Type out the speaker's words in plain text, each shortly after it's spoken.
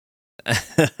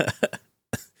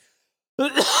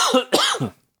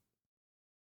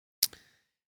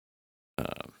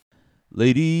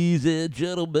Ladies and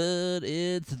gentlemen,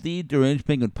 it's the Deranged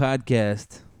Penguin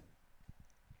podcast,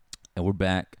 and we're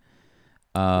back.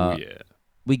 Oh yeah.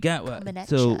 We got Coming at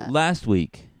so ya. last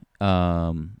week.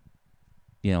 Del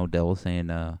was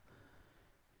saying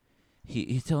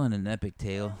he's telling an epic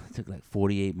tale. It took like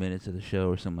 48 minutes of the show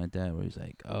or something like that, where he's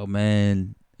like, "Oh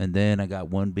man," and then I got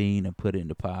one bean, I put it in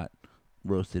the pot,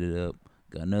 roasted it up.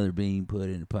 Got another bean, put it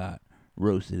in the pot,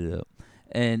 roasted it up.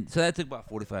 And so that took about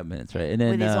 45 minutes, right? And then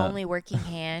With his only working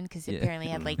hand, because he yeah. apparently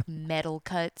had like metal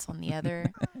cuts on the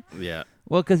other. Yeah.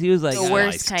 well, because he was like, The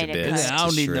worst kind of "Yeah, cut. I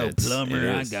don't need no Shreds. plumber.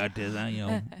 It I is. got this.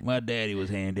 My daddy was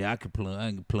handy. I could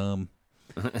plumb.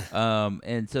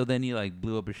 And so then he like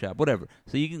blew up his shop, whatever.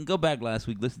 So you can go back last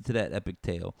week, listen to that epic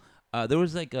tale. There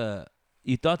was like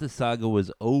you thought the saga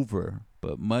was over,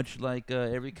 but much like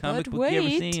every comic But book you ever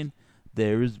wait. seen,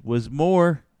 there was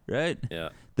more, right? Yeah.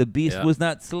 The beast Yeah. was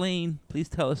not slain. Please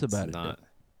tell us about It's it. not.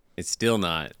 It's still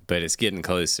not, but it's getting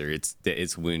closer.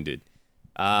 It's wounded.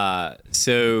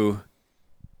 So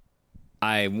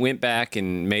I went back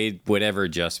and made whatever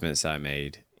adjustments I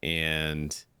made,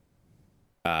 and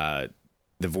the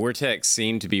vortex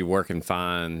seemed to be working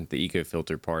fine, the eco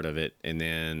filter part of it, and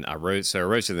then I roasted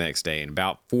the next day, and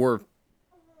about four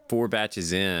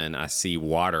batches in, I see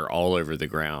water all over the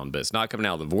ground, but it's not coming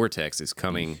out of the vortex. It's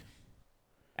coming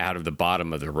out of the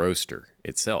bottom of the roaster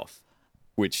itself,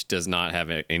 which does not have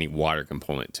any water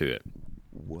component to it.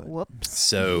 Whoops.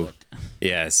 So,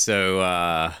 yeah,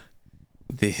 so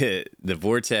the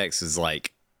vortex is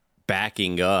like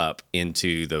backing up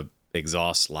into the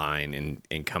exhaust line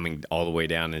and coming all the way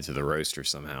down into the roaster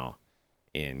somehow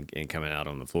and coming out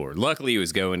on the floor. Luckily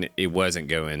it wasn't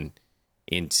going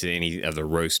into any of the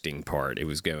roasting part. It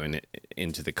was going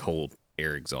into the cold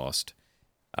air exhaust.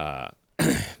 But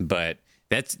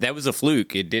that was a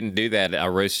fluke. It didn't do that. I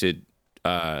roasted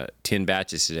 10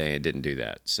 batches today. It didn't do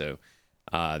that. So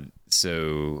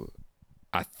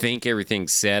I think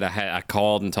everything's set. I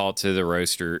called and talked to the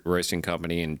roasting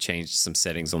company and changed some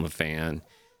settings on the fan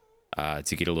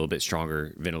to get a little bit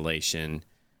stronger ventilation.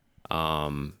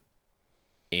 And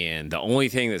the only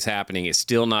thing that's happening is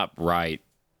still not right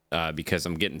because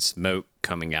I'm getting smoke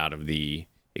coming out of the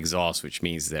exhaust, which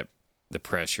means that the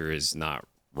pressure is not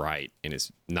right and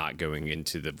it's not going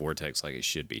into the vortex like it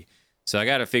should be. So I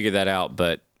got to figure that out,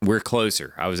 but we're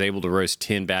closer. I was able to roast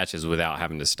 10 batches without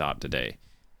having to stop today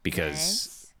because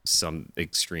Nice. some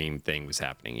extreme thing was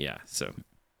happening. Yeah. So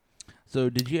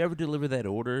did you ever deliver that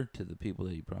order to the people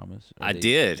that you promised? Or I they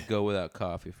did. Go without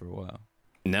coffee for a while.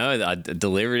 No, I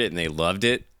delivered it and they loved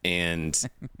it and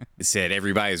said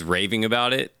everybody's raving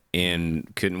about it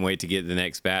and couldn't wait to get the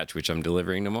next batch, which I'm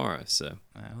delivering tomorrow. So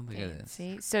I don't think it is.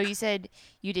 See, so you said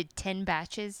you did 10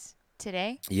 batches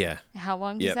today. yeah, How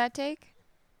long does Yep. that take?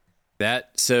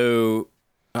 so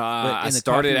But I in the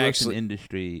started coffee roasting actually.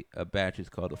 industry, a batch is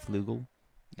called a flugel.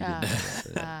 You didn't know that,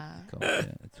 but it's called- yeah,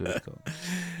 that's what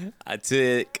it's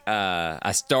called.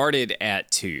 I started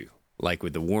at 2, like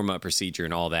with the warm up procedure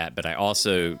and all that, but I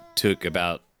also took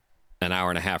about an hour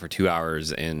and a half or 2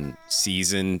 hours and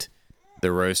seasoned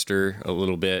the roaster a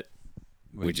little bit,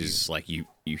 which is like you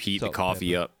heat the Salt and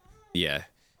coffee pepper. up. Yeah.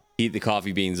 Heat the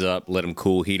coffee beans up, let them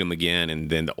cool, heat them again, and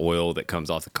then the oil that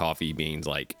comes off the coffee beans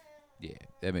like Yeah,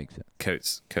 that makes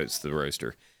sense. coats the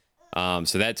roaster.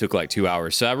 So that took like 2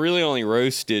 hours. So I really only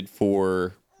roasted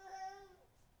from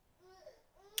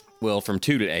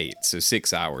 2 to 8, so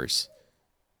 6 hours.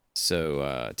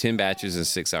 So 10 batches in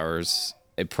 6 hours.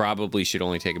 It probably should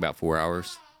only take about 4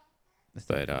 hours.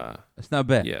 But It's not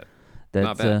bad. yeah, That's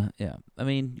not bad. yeah. I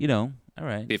mean, all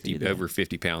right. 50 over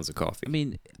 50 pounds of coffee. I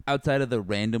mean, outside of the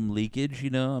random leakage,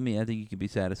 I mean, I think you can be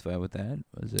satisfied with that.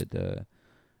 Was it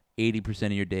 80%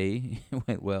 of your day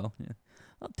went well? Yeah.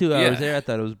 Well, 2 hours Yeah. there, I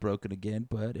thought it was broken again,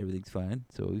 but everything's fine,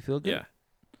 so we feel good. Yeah.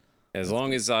 As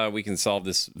long as we can solve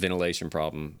this ventilation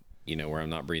problem, where I'm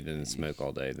not breathing in smoke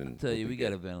all day, then I'll tell you, we'll we be got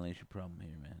a good. ventilation problem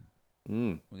here,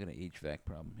 man. We got an HVAC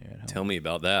problem here at home. Tell me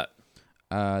about that.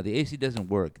 The AC doesn't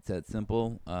work. It's that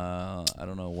simple. I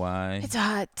don't know why. It's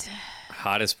hot.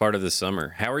 Hottest part of the summer.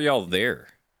 How are y'all there?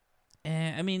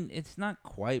 I mean, it's not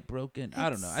quite broken. I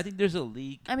don't know. I think there's a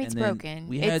leak. I mean, it's and then broken.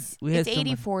 We had It's someone-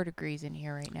 84 degrees in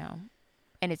here right now,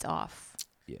 and it's off.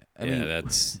 Yeah,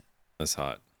 That's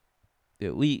hot.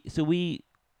 Yeah, we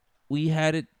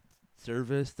had it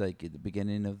serviced like at the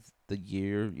beginning of the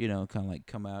year, kind of like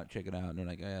come out, check it out, and they're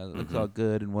like, yeah, it looks all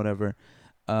good and whatever.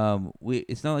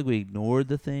 It's not like we ignored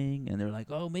the thing, and they're like,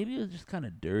 oh, maybe it was just kind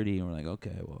of dirty, and we're like,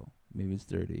 okay, well, maybe it's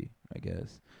dirty, I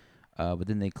guess. But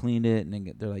then they cleaned it,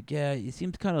 and they're like, yeah, it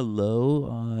seems kind of low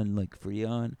on like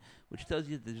Freon, which tells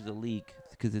you that there's a leak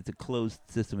because it's a closed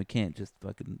system. It can't just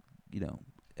fucking,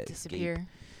 escape. Disappear.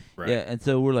 Right. Yeah, and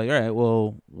so we're like, all right,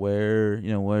 well,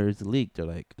 where's the leak? They're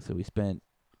like, so we spent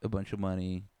a bunch of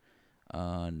money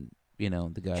on, the guy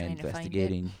Trying to find it.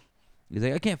 investigating. He's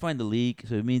like, I can't find the leak,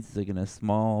 so it means it's like in a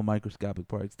small microscopic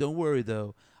parts. Don't worry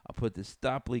though, I'll put this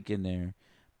stop leak in there,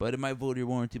 but it might void your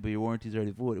warranty, but your warranty's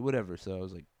already voided, whatever. So I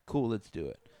was like, cool, let's do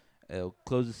it. It'll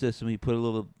close the system. We put a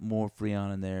little more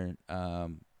Freon in there,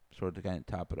 sort of to kind of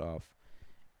top it off,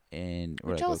 and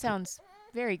we're Which like, all okay. sounds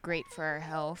very great for our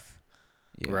health.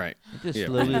 Yeah. Right. It just Yeah,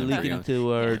 slowly pretty leaking Freon.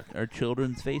 into our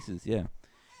children's faces. Yeah.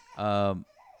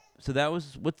 So that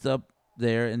was what's up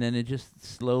there, and then it just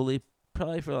slowly,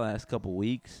 probably for the last couple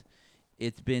weeks,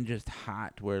 it's been just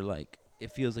hot where like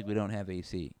it feels like we don't have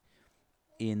AC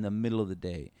in the middle of the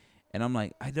day, and I'm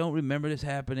like, I don't remember this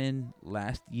happening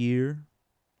last year.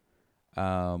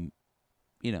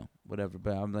 Whatever,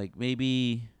 but I'm like,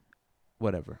 maybe,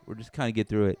 whatever. We're just kind of get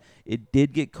through it. It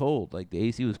did get cold. Like the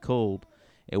AC was cold.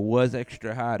 It was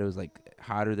extra hot. It was like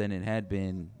hotter than it had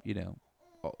been,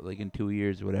 like in 2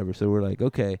 years or whatever. So we're like,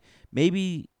 okay,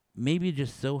 maybe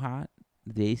just so hot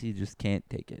the AC just can't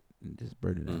take it and just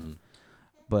burn it out. Mhm.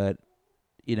 But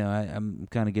I'm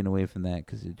kind of getting away from that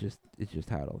because it's just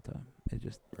hot all the time.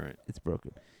 Right. It's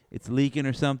broken. It's leaking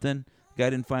or something. Guy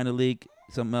didn't find a leak.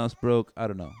 Something else broke. I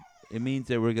don't know. It means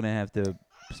that we're gonna have to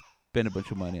spend a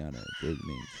bunch of money on it. It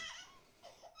means.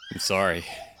 I'm sorry.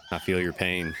 I feel your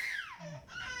pain.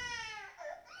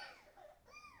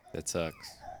 That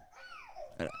sucks.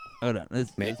 Hold on.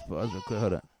 Let's Mate. pause real quick.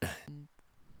 Hold on.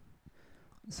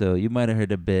 So you might have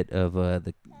heard a bit of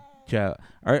the child.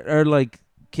 Our like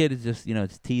kid is just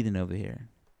it's teething over here.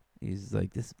 He's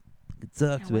like, this it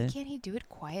sucks, Now, why man. can't he do it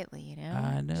quietly?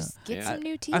 I know. Just get Yeah. some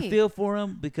new teeth. I feel for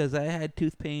him because I had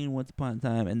tooth pain once upon a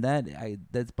time, and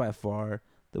that's by far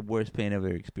the worst pain I've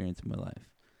ever experienced in my life.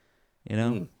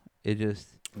 Mm. It just.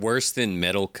 Worse than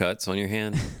metal cuts on your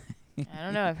hand? I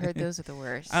don't know. I've heard those are the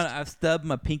worst. I've stubbed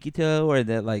my pinky toe, or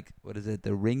that like what is it?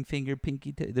 The ring finger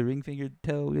pinky toe, the ring finger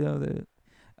toe.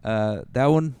 That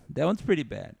one's pretty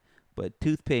bad. But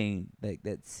tooth pain, like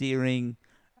that searing,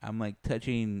 I'm like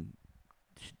touching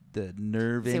the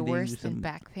nerve Is it endings or worse than something.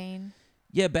 back pain?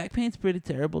 Yeah, back pain's pretty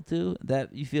terrible too.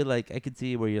 That you feel like I could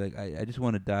see where you're like, I just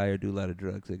want to die or do a lot of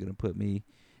drugs. They're gonna put me,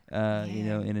 Yeah.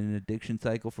 in an addiction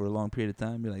cycle for a long period of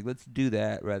time. You're like, let's do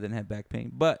that rather than have back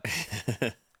pain. But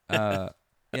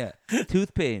yeah,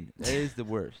 tooth pain, that is the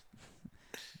worst.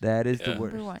 That is the Yeah.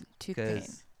 worst. Number one, tooth pain.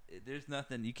 Because there's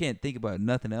nothing, you can't think about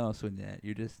nothing else when that.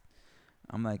 You're just,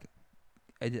 I'm like,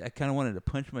 I kind of wanted to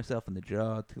punch myself in the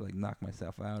jaw to like knock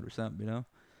myself out or something, Just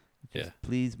Yeah.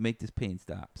 please make this pain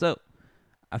stop. So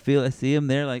I see him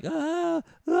there like,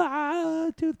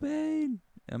 tooth pain.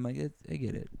 And I'm like, I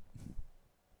get it.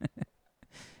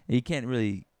 He can't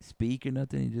really speak or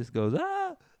nothing. He just goes,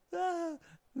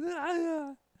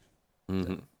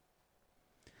 hmm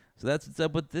So that's what's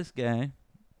up with this guy.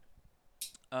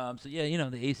 So yeah,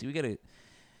 the AC, we gotta.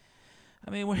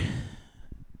 I mean,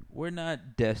 we're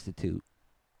not destitute,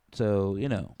 so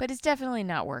But it's definitely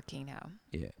not working now.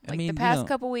 yeah. Like I mean, the past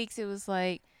couple weeks, it was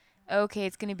like, okay,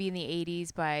 it's going to be in the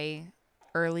 80s by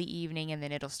early evening, and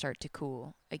then it'll start to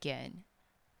cool again.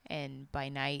 And by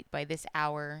night, by this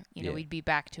hour, Yeah. we'd be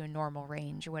back to a normal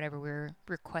range or whatever we're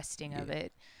requesting of Yeah.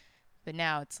 it. But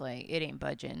now it's like, it ain't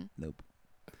budging. Nope.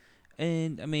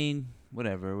 And I mean,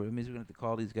 whatever. It means we're gonna have to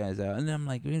call these guys out, and then I'm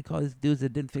like, we're gonna call these dudes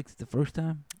that didn't fix it the first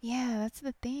time. Yeah, that's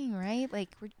the thing, right?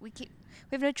 Like, we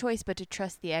have no choice but to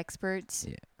trust the experts.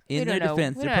 Yeah. We In don't their know.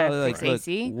 defense, We they're don't have probably to like, fix look,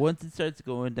 AC. once it starts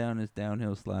going down this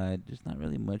downhill slide, there's not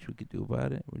really much we could do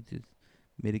about it. We just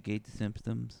mitigate the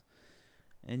symptoms,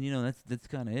 and that's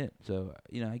kind of it. So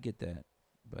I get that,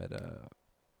 but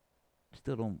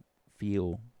still don't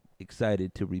feel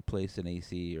excited to replace an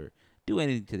AC or do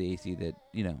anything to the AC that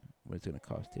what it's gonna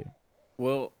cost here.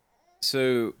 Well,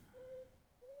 so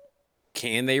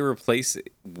can they replace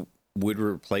it? Would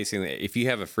replacing the, if you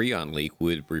have a Freon leak,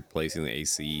 would replacing the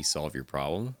AC solve your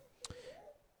problem?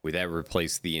 Would that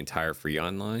replace the entire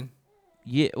Freon line?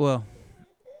 Yeah, well,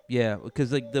 yeah,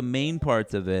 because like the main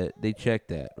parts of it, they check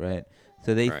that, right?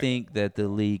 So they Right. think that the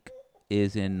leak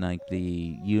is in like the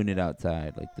unit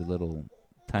outside, like the little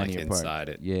tinier part. inside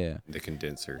it. Yeah, The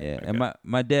condenser. yeah. Okay. And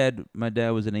my dad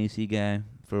was an AC guy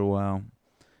for a while,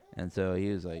 and so he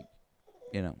was like,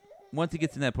 once it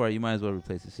gets in that part, you might as well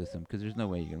replace the system because there's no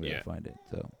way you're gonna be able to find it.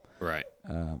 So, Right.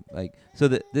 so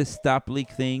this stop leak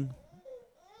thing.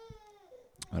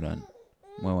 Hold on,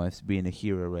 my wife's being a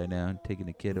hero right now, taking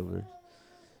a kid over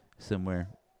somewhere.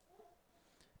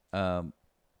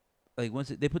 like once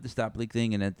they put the stop leak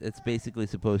thing, and it's basically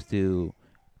supposed to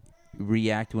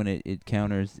react when it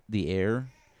counters the air,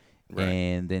 Right.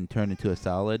 and then turn into a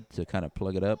solid to kind of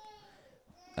plug it up.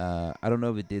 I don't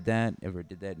know if it did that, ever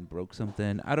did that and broke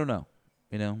something. I don't know.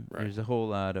 Right. There's a whole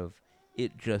lot of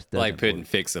it just doesn't Like putting work.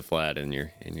 fix a flat in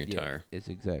your Yeah, tire. it's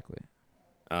exactly.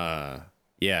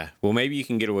 Yeah. Well, maybe you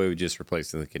can get away with just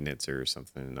replacing the condenser or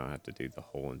something and not have to do the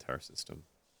whole entire system.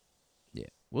 Yeah,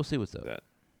 we'll see what's up. That.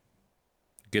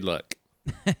 Good luck.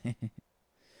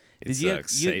 It Did you have-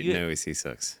 sucks. you- Satan you- knows he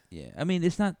sucks. Yeah, I mean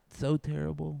it's not so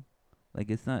terrible. Like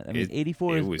it's not. I mean, It-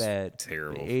 84 it is was bad.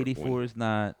 terrible for 84 when- is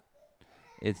not.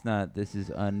 It's not. This is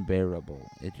unbearable.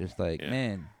 It's just like, Yeah.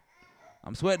 man,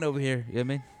 I'm sweating over here. You know what I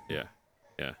mean? Yeah.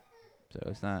 Yeah. So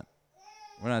it's not.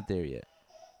 We're not there yet.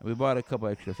 We bought a couple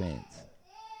extra fans.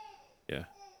 Yeah.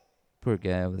 Poor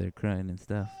guy over there crying and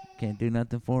stuff. Can't do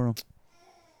nothing for him.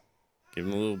 Give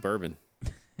him a little bourbon.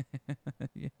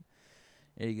 Yeah.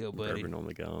 There you go, buddy. Bourbon on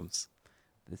the gums.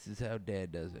 This is how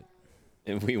Dad does it.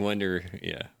 And we wonder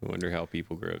how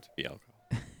people grow up to be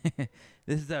alcohol.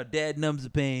 This is how Dad numbs the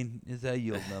pain. This is how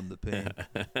you'll numb the pain.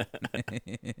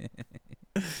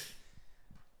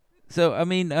 So I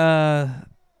mean,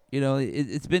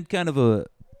 it's been kind of a,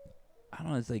 I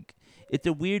don't know. It's like it's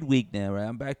a weird week now, right?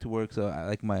 I'm back to work, so I,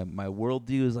 like my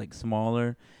worldview is like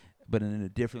smaller, but in a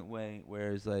different way.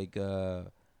 Whereas like, I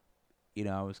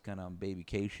was kind of on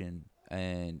babycation,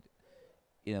 and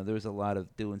there was a lot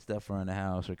of doing stuff around the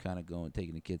house or kind of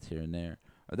taking the kids here and there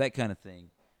or that kind of thing.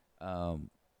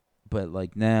 But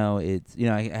like now it's,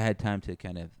 I had time to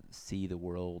kind of see the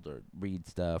world or read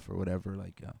stuff or whatever.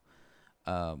 Like,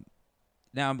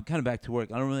 now I'm kind of back to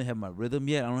work. I don't really have my rhythm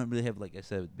yet. I don't really have, like I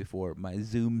said before, my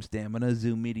Zoom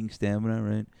meeting stamina,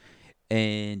 right?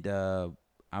 And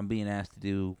I'm being asked to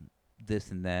do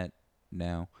this and that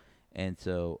now. And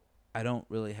so I don't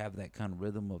really have that kind of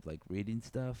rhythm of like reading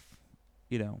stuff,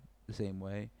 the same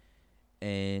way.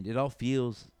 And it all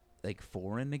feels like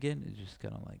foreign again. It's just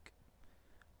kind of like,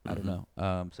 I don't know.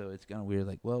 So it's kind of weird.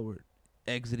 Like, well, we're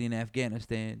exiting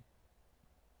Afghanistan,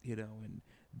 and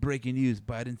breaking news.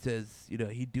 Biden says,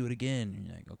 he'd do it again. And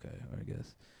you're like, okay, I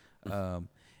guess.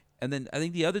 And then I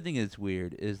think the other thing that's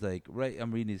weird is like, right,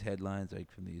 I'm reading these headlines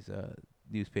like from these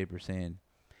newspapers saying,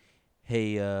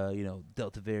 hey,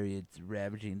 Delta variant's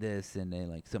ravaging this, and then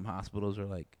like some hospitals are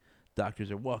like,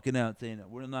 doctors are walking out saying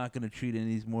we're not going to treat any of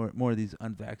these more of these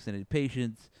unvaccinated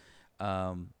patients.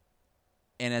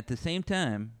 And at the same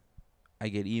time, I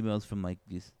get emails from like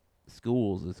these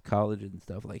schools, this colleges and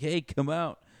stuff, like, "Hey, come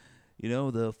out!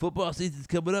 The football season's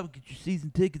coming up. Get your season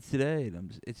tickets today."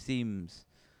 And it seems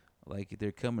like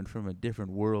they're coming from a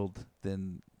different world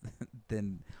than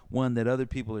than one that other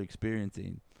people are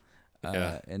experiencing.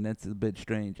 And that's a bit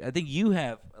strange. I think you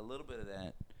have a little bit of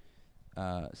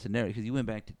that scenario because you went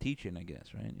back to teaching, I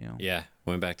guess, right? Yeah,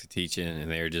 went back to teaching,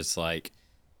 and they were just like,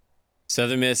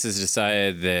 Southern Miss has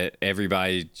decided that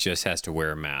everybody just has to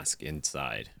wear a mask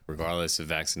inside, regardless of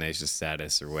vaccination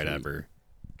status or whatever.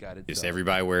 Got it. Just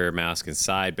everybody wear a mask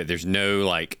inside, but there's no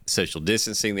like social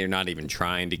distancing. They're not even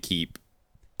trying to keep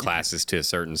classes to a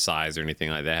certain size or anything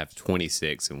like that. I have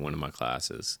 26 in one of my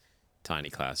classes,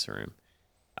 tiny classroom.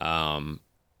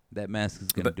 That mask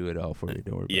is gonna do it all for you.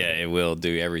 Don't worry. Yeah, it will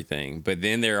do everything. But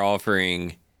then they're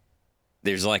offering.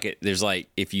 There's like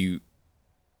if you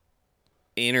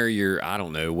enter your, I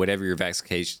don't know, whatever your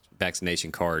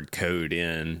vaccination card code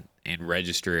in and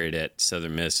register it at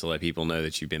Southern Miss to let people know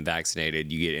that you've been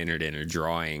vaccinated, you get entered in a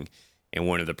drawing, and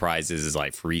one of the prizes is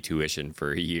like free tuition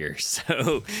for a year.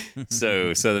 So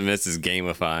Southern Miss is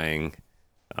gamifying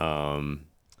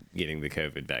getting the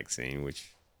COVID vaccine,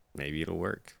 which maybe it'll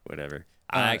work, whatever.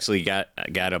 I actually got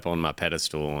up on my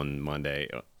pedestal on Monday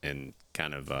and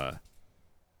kind of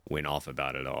went off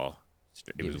about it all.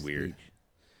 It was weird.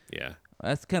 Yeah.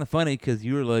 That's kind of funny because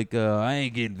you were like, I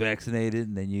ain't getting vaccinated.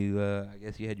 And then you, I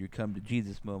guess you had your come to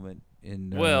Jesus moment.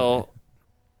 Well,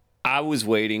 I was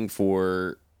waiting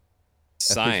for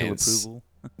official science approval.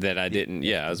 that I didn't.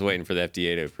 Yeah, I was waiting for the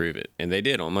FDA to approve it. And they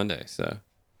did on Monday. So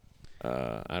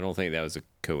I don't think that was a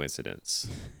coincidence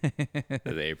that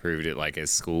they approved it like as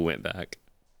school went back.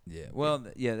 Yeah. Well,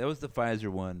 that was the Pfizer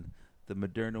one. The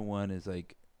Moderna one is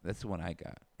like, that's the one I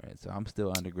got, right? So I'm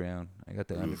still underground. I got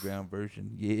the underground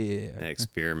version. Yeah. The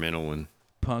experimental one.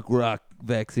 Punk rock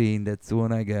vaccine. That's the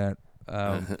one I got.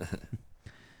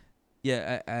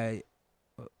 Yeah, I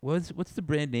what's the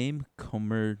brand name?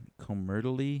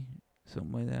 Comertly?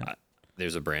 Something like that.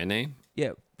 There's a brand name?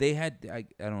 Yeah, they had. I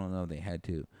don't know if they had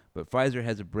to, but Pfizer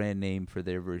has a brand name for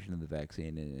their version of the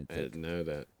vaccine, and it's I didn't know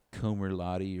that.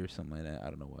 Comirnaty or something like that. I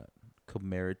don't know what.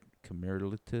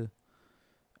 Comirnaty?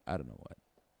 I don't know what.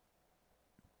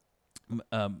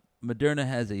 Moderna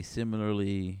has a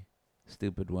similarly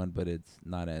stupid one, but it's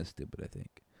not as stupid, I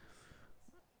think.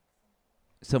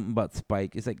 Something about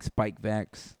Spike. It's like Spike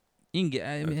Vax. You can get.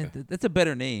 I mean, Okay. that's a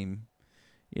better name.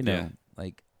 You know, Yeah.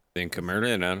 like Then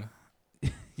Camerna, no.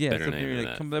 yeah, Better something name than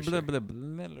like that, blah, for blah, sure. blah, blah,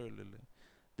 blah, blah, blah.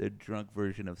 The drunk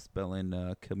version of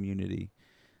spelling community.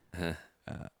 Huh.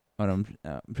 But I'm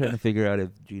trying to figure out if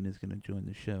Gina's gonna join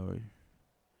the show, or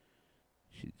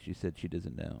she said she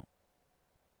doesn't know.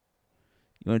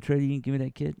 You want to try? You can give me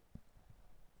that kid.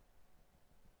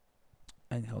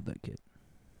 I can hold that kid.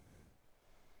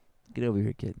 Get over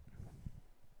here, kid.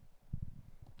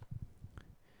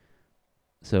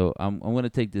 So I'm gonna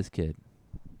take this kid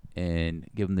and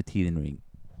give him the teething ring.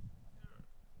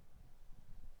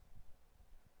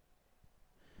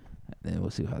 Then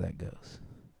we'll see how that goes.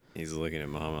 He's looking at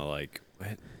Mama like,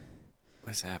 what?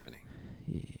 What's happening?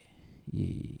 Yeah,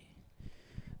 yeah.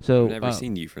 So I've never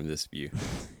seen you from this view.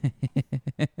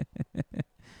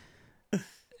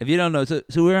 if you don't know, so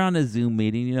we're on a Zoom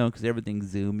meeting, you know, because everything's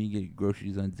Zoom. You get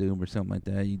groceries on Zoom or something like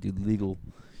that. You do legal.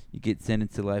 You get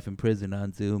sentenced to life in prison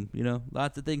on Zoom. You know,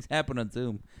 lots of things happen on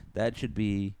Zoom. That should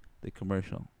be the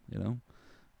commercial. You know,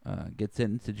 get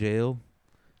sentenced to jail,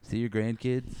 see your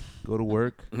grandkids, go to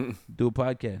work, do a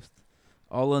podcast,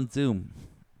 all on Zoom.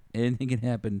 Anything can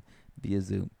happen via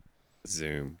Zoom.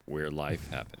 Zoom, where life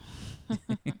happened.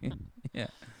 Yeah,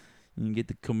 you can get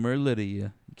the commerciality.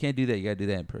 You can't do that. You gotta do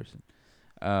that in person.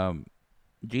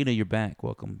 Gina, you're back.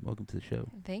 Welcome to the show.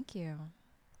 Thank you.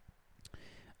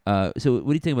 So what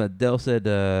do you think about? Dell said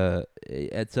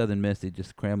at Southern Miss they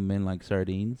just cram them in like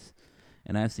sardines,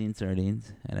 and I've seen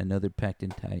sardines, and I know they're packed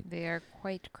in tight. They are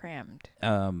quite crammed.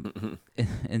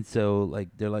 And so like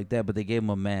they're like that, but they gave them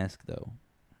a mask though.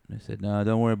 And they said, no,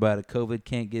 don't worry about it. COVID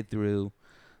can't get through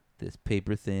this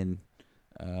paper thin,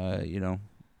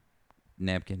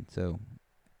 napkin. So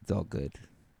it's all good.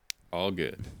 All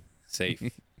good. Safe.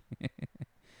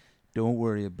 Don't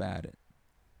worry about it.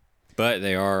 But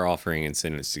they are offering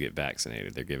incentives to get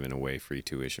vaccinated. They're giving away free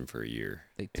tuition for a year.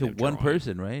 Like, in to a one drawing.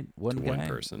 person, right? One To guy. one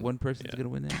person. One person's Yeah. gonna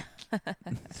win that.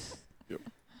 Yep.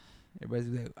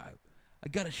 Everybody's like, I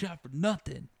got a shot for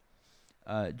nothing.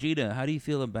 Gina, how do you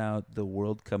feel about the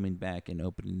world coming back and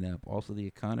opening up? Also, the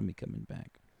economy coming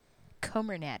back.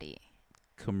 Comernati.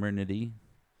 Community.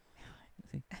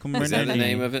 Is that the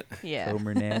name of it? Yeah.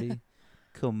 Comernati.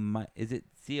 Is it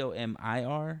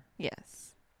COMIR?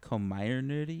 Yes.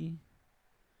 Community.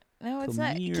 No, it's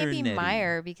not. It can't be Community.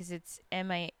 Meyer because it's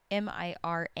Mirnat.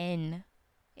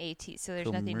 So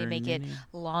there's nothing to make it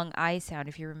long I sound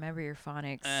if you remember your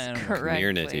phonics I don't know. correctly.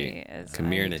 Community. as I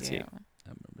Community. do. I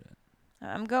remember that.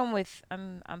 I'm going with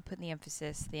I'm putting the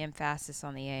emphasis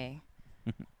on the A.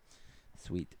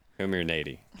 Sweet. Come here,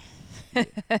 Nady.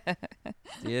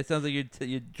 Yeah, it sounds like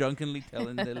you're drunkenly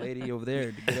telling the lady over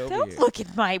there to get over Don't here. look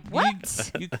at my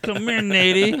what? You come here,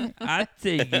 Nady. I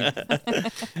take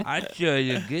it. I show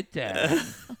you a good time.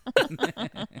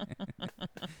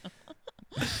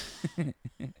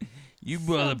 You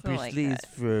brought up Something your like sleeves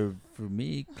that. for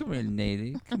me. Come here,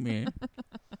 Nady. Come here.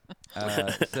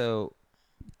 So,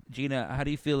 Gina, how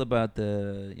do you feel about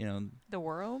the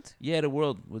world? the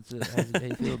world? How do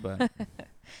you feel about it?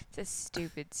 It's a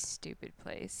stupid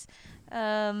place.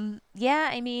 Yeah,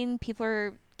 I mean,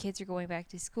 kids are going back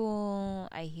to school.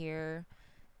 I hear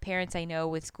parents I know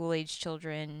with school-age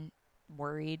children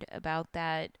worried about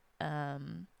that.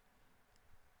 And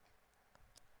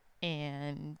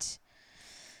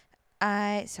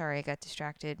I got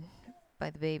distracted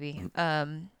by the baby.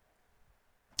 I'm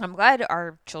glad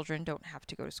our children don't have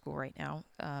to go to school right now.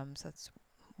 So that's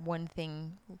one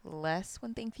thing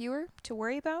fewer to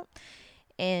worry about.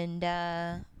 And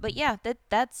but yeah,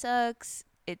 that sucks.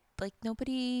 It like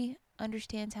nobody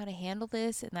understands how to handle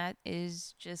this, and that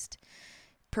is just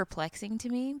perplexing to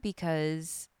me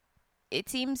because it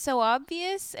seems so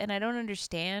obvious, and I don't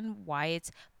understand why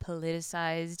it's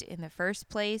politicized in the first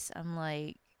place. I'm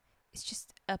like, it's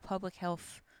just a public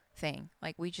health thing.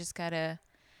 Like, we just gotta,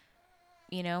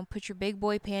 put your big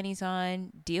boy panties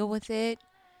on, deal with it,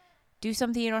 do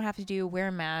something you don't have to do, wear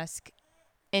a mask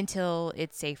until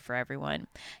it's safe for everyone.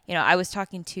 I was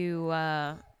talking to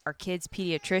our kid's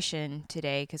pediatrician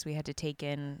today because we had to take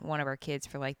in one of our kids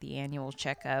for like the annual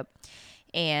checkup.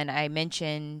 And I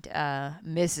mentioned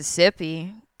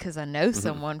Mississippi because I know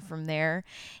someone from there.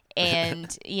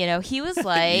 And, he was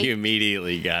like... You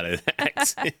immediately got an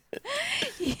accent.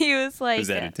 He was like... Was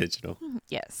that intentional?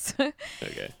 Yes.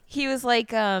 Okay. He was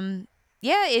like,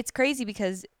 yeah, it's crazy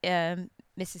because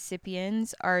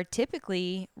Mississippians are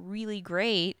typically really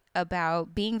great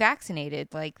about being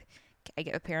vaccinated. Like,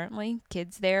 apparently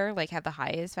kids there like have the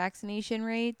highest vaccination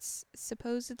rates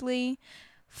supposedly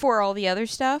for all the other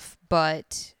stuff,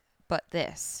 but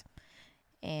this.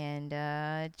 And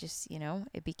just,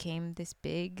 it became this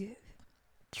big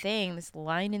thing, this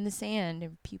line in the sand,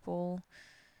 and people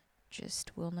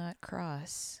just will not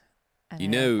cross.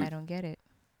 And I don't get it.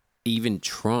 Even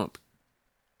Trump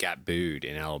got booed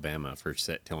in Alabama for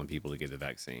telling people to get the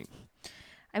vaccine.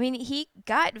 I mean, he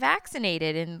got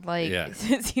vaccinated, and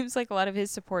it seems like a lot of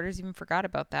his supporters even forgot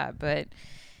about that. But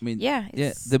I mean,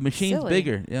 it's the machine's silly.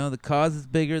 bigger. The cause is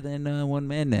bigger than one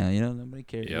man now. Nobody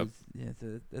cares. Yep.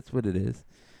 So that's what it is.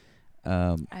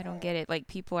 I don't get it. Like,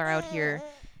 people are out here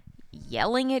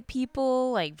yelling at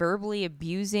people, like verbally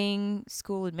abusing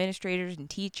school administrators and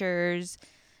teachers,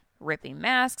 ripping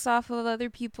masks off of other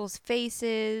people's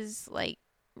faces, like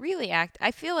really I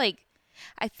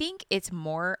think it's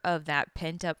more of that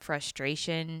pent up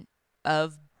frustration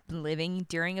of living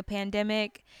during a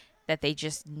pandemic that they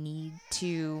just need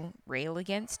to rail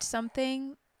against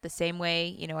something. The same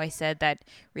way, I said that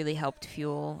really helped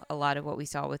fuel a lot of what we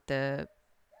saw with the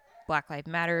Black Lives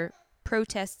Matter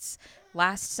protests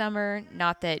last summer.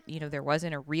 Not that, there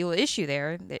wasn't a real issue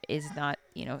there. That is not,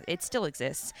 it still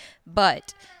exists.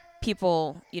 But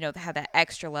people, have that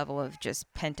extra level of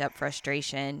just pent up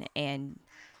frustration, and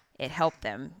it helped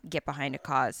them get behind a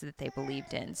cause that they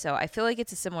believed in. So I feel like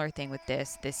it's a similar thing with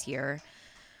this year,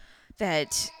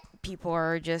 that people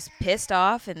are just pissed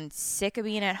off and sick of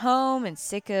being at home and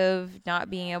sick of not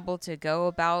being able to go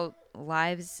about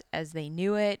lives as they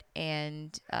knew it,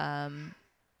 and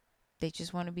they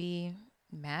just want to be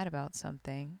mad about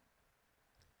something.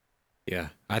 Yeah,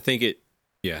 I think it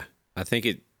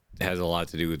has a lot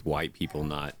to do with white people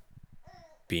not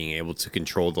being able to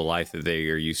control the life that they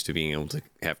are used to being able to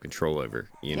have control over,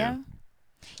 know?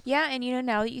 Yeah, and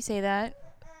now that you say that,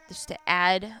 just to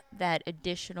add that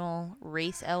additional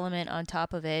race element on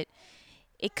top of it,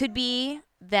 it could be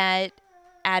that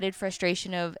added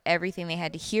frustration of everything they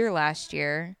had to hear last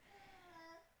year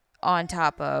on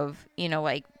top of,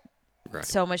 right.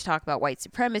 So much talk about white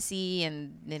supremacy,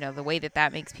 and, the way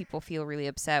that makes people feel really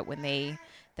upset when they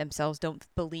themselves don't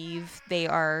believe they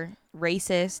are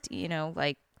racist,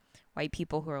 like white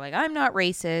people who are like, I'm not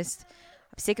racist.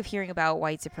 I'm sick of hearing about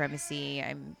white supremacy.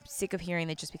 I'm sick of hearing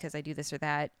that just because I do this or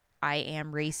that, I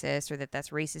am racist, or that's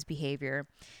racist behavior.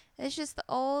 It's just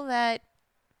all that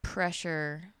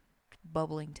pressure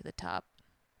bubbling to the top.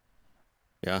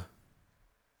 Yeah.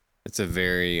 It's a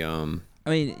very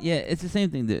it's the same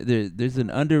thing. There's an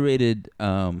underrated,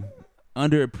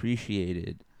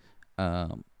 underappreciated,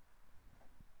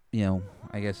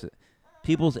 I guess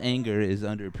people's anger is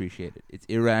underappreciated. It's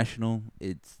irrational.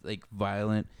 It's like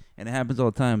violent, and it happens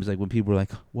all the time. It's like when people are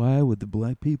like, "Why would the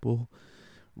black people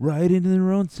riot into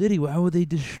their own city? Why would they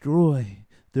destroy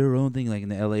their own thing?" Like in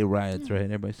the L.A. riots, right?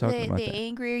 Everybody's talking about that. The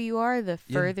angrier you are, the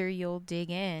further you'll dig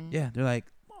in. Yeah, they're like,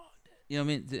 what I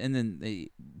mean? And then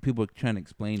people are trying to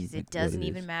explain. Because it doesn't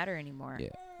even matter anymore. Yeah,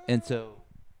 and so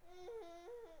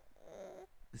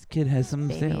this kid has something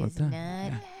to say all the time.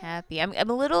 Not happy. I'm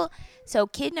a little. So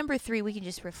kid number 3, we can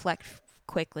just reflect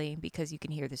quickly because you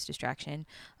can hear this distraction.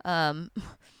 I'm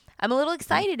a little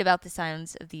excited about the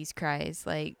sounds of these cries.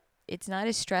 Like, it's not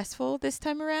as stressful this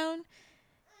time around,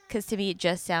 because to me it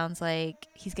just sounds like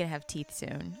he's gonna have teeth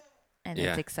soon, and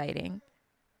it's exciting.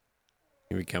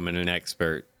 You're becoming an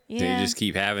expert. Yeah. You just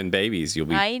keep having babies. You'll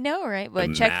be. I know, right?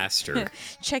 But master.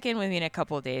 Check in with me in a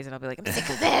couple of days, and I'll be like, I'm sick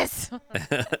of this.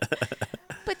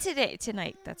 But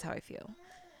tonight, that's how I feel.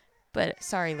 But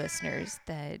sorry, listeners,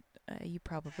 that you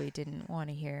probably didn't want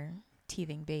to hear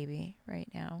teething baby right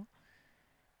now.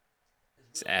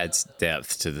 It adds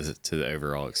depth to the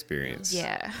overall experience.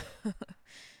 Yeah.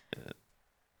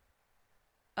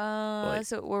 So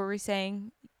what were we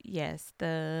saying? Yes,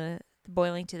 the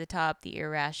boiling to the top, the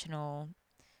irrational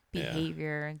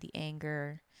behavior, the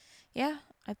anger. Yeah,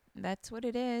 that's what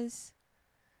it is.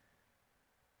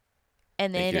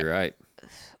 And then you're right.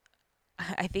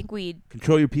 I think we'd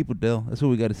control your people, Dell. That's what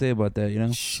we got to say about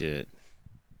that, Shit.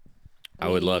 I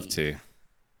would love to.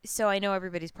 So I know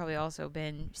everybody's probably also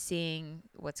been seeing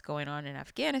what's going on in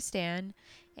Afghanistan,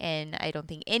 and I don't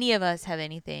think any of us have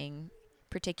anything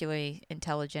particularly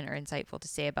intelligent or insightful to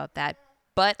say about that.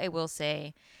 But I will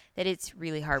say that it's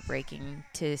really heartbreaking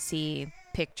to see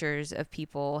pictures of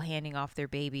people handing off their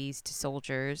babies to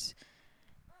soldiers,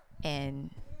 and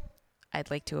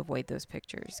I'd like to avoid those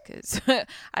pictures because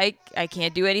I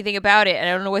can't do anything about it, and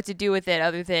I don't know what to do with it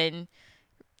other than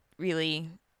really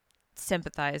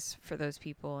sympathize for those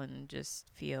people and just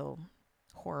feel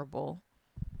horrible.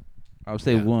 I'll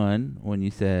say Yeah. one when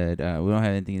you said we don't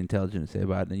have anything intelligent to say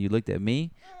about it, and you looked at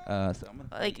me. So I'm gonna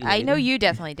fight Like you I know later. you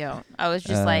definitely don't. I was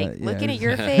just like Yeah, looking at it's-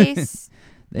 your face.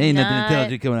 there ain't nothing Not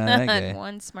intelligent coming out of that guy.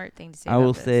 one smart thing to say I will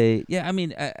about this. say, yeah. I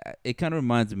mean, it kind of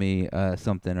reminds me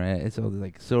something, right? It's all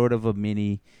like sort of a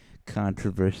mini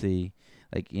controversy,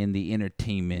 like in the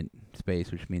entertainment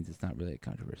space, which means it's not really a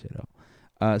controversy at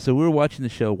all. So we were watching the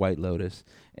show White Lotus,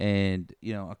 and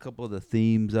a couple of the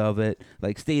themes of it,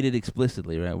 like stated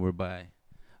explicitly, right, were by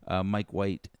Mike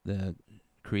White, the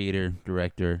creator,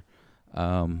 director,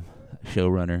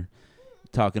 showrunner,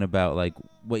 talking about like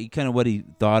what he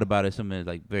thought about it. Some of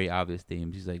the like very obvious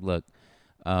themes. He's like, look,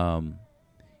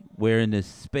 we're in this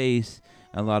space,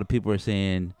 and a lot of people are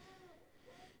saying,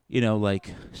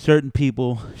 like certain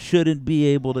people shouldn't be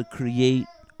able to create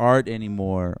art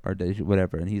anymore or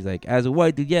whatever. And he's like, as a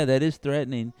white dude, yeah, that is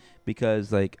threatening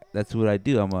because like that's what I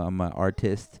do. I'm an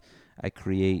artist. I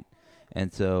create,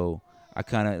 and so I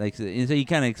kind of like. And so he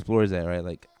kind of explores that, right?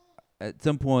 Like at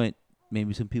some point,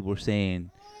 maybe some people are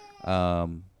saying, yeah,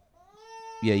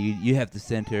 you have to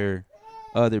center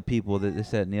other people, this,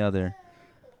 that, and the other.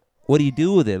 What do you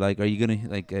do with it? Like, are you gonna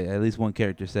like? At least one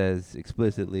character says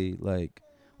explicitly, like,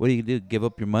 what are you gonna do? Give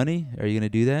up your money? Are you gonna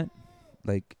do that?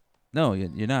 Like, no,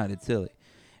 you're not. It's silly.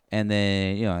 And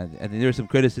then I think there's some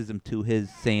criticism to his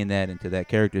saying that and to that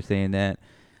character saying that.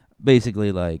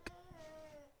 Basically, like,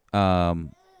 yeah,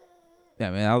 I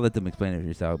mean, I'll let them explain it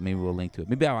yourself. Maybe we'll link to it.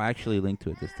 Maybe I'll actually link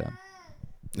to it this time.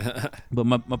 But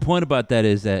my point about that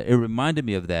is that it reminded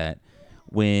me of that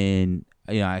when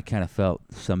I kind of felt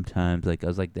sometimes like I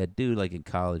was like that dude like in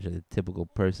college, a typical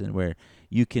person where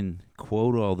you can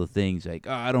quote all the things like,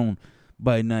 oh, I don't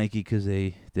buy Nike because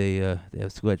they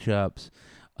have sweatshops,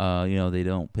 they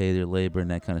don't pay their labor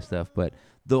and that kind of stuff. But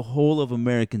the whole of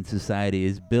American society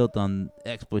is built on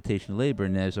exploitation of labor,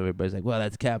 and so everybody's like, well,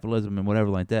 that's capitalism and whatever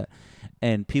like that,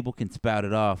 and people can spout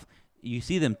it off. You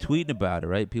see them tweeting about it,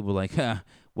 right? People are like,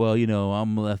 well,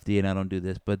 I'm lefty and I don't do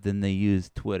this, but then they use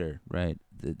Twitter, right?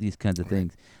 These kinds of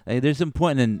things. Like, there's some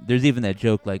point, and there's even that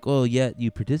joke like, oh, yeah,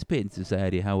 you participate in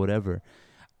society, how whatever.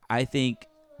 I think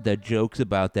the jokes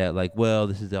about that, like, well,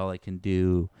 this is all I can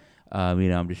do.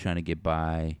 I'm just trying to get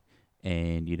by,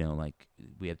 and like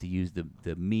we have to use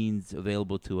the means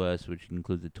available to us, which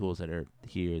includes the tools that are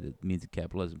here, the means of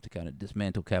capitalism, to kind of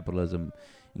dismantle capitalism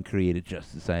and create a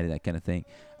just society, that kind of thing.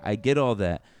 I get all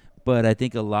that, but I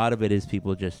think a lot of it is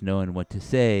people just knowing what to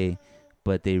say,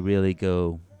 but they really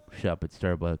go shop at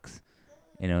Starbucks.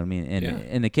 You know what I mean? And Yeah.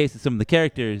 in the case of some of the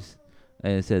characters,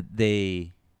 like I said,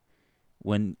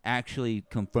 when actually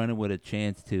confronted with a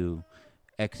chance to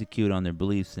execute on their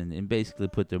beliefs and basically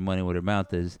put their money where their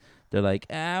mouth is, they're like,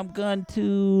 I'm going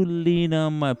to lean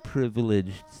on my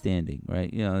privileged standing, right?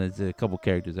 There's a couple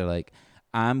characters that are like,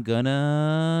 I'm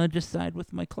gonna just side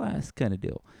with my class kind of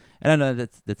deal. And I know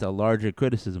that's a larger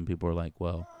criticism. People are like,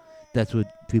 well, that's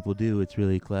what people do. It's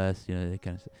really class, that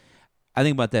kind of stuff. I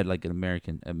think about that like in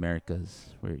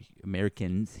where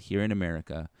Americans here in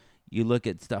America, you look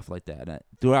at stuff like that.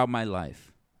 Throughout my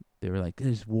life, they were like,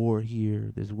 there's war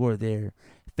here, there's war there,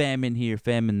 famine here,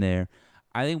 famine there.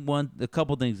 I think a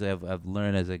couple things I've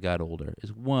learned as I got older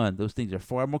is, one, those things are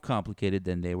far more complicated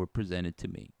than they were presented to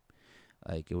me.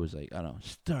 Like, it was like, I don't know,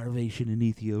 starvation in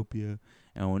Ethiopia.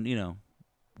 And when,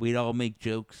 we'd all make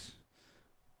jokes.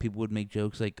 People would make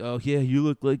jokes like, oh, yeah, you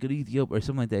look like an Ethiopian or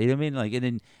something like that. You know what I mean? Like, and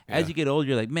then as you get older,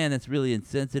 you're like, man, that's really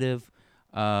insensitive.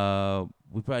 We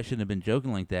probably shouldn't have been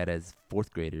joking like that as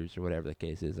fourth graders or whatever the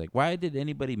case is. Like, why did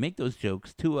anybody make those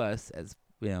jokes to us as,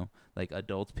 like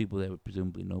adults, people that would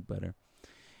presumably know better?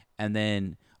 And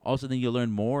then also then you'll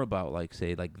learn more about, like,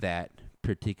 say, like that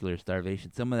particular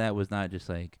starvation. Some of that was not just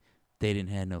like they didn't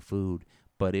have no food,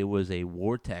 but it was a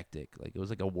war tactic. Like, it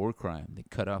was like a war crime. They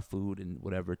cut off food and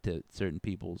whatever to certain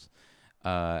peoples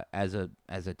as a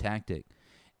tactic.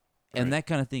 And Right. that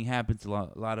kind of thing happens a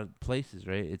lot of places,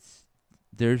 right?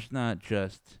 There's not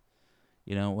just,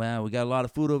 well, we got a lot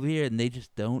of food over here, and they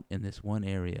just don't in this one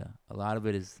area. A lot of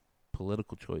it is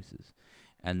political choices.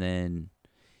 And then,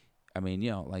 I mean,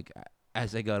 like,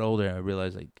 as I got older, I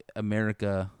realized, like,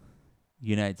 America,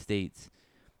 United States,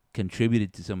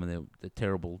 contributed to some of the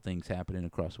terrible things happening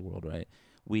across the world, right?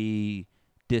 We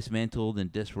dismantled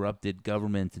and disrupted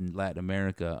governments in Latin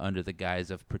America under the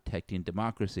guise of protecting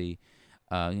democracy.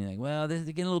 Like, well, they're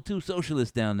getting a little too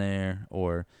socialist down there,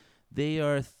 or they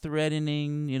are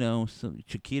threatening, some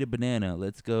Chiquita Banana.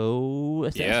 Let's go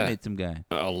assassinate some guy.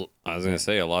 I was gonna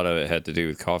say a lot of it had to do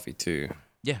with coffee too.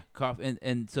 Yeah, coffee,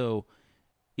 and so,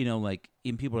 like,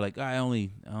 even people are like, I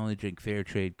only drink fair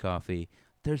trade coffee.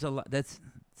 There's a lot.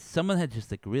 someone had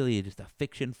just like really just a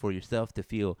fiction for yourself to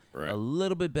feel Right. a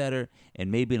little bit better,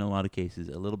 and maybe in a lot of cases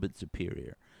a little bit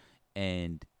superior.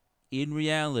 And in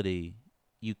reality,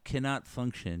 you cannot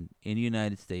function in the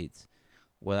United States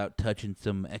without touching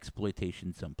some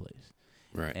exploitation someplace.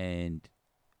 Right. And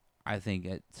I think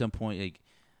at some point, like,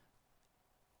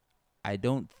 I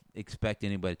don't expect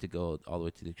anybody to go all the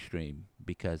way to the extreme,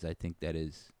 because I think that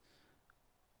is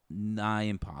nigh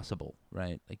impossible,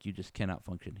 right? Like, you just cannot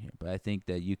function here. But I think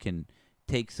that you can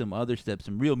take some other steps,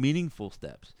 some real meaningful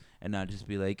steps, and not just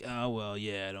be like, oh, well,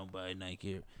 yeah, I don't buy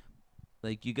Nike.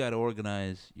 Like, you got to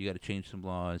organize, you got to change some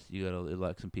laws, you got to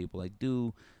elect some people, like,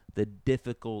 do the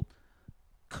difficult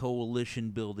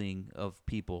coalition building of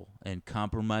people and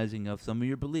compromising of some of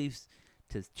your beliefs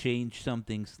to change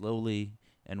something slowly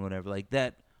and whatever, like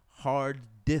that hard,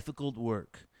 difficult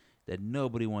work that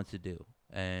nobody wants to do.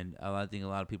 And I think a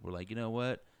lot of people are like, you know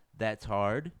what, that's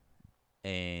hard,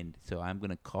 and so I'm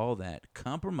gonna call that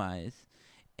compromise,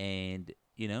 and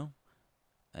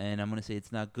and I'm gonna say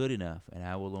it's not good enough, and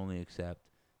I will only accept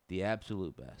the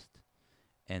absolute best.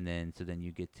 And then so then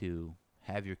you get to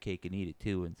have your cake and eat it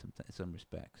too in some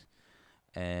respects.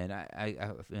 And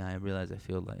I realize I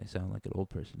feel like I sound like an old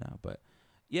person now, but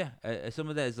yeah, some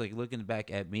of that is like looking back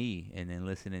at me and then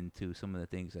listening to some of the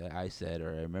things that I said or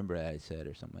I remember I said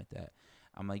or something like that.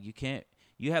 I'm like, you can't.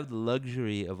 You have the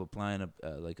luxury of applying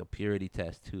like a purity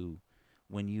test to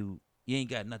when you ain't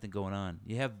got nothing going on.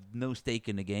 You have no stake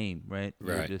in the game, right?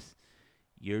 Right.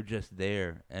 You're just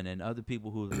there. And then other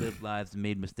people who have lived lives and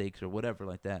made mistakes or whatever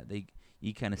like that,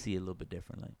 you kind of see it a little bit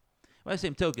differently. By the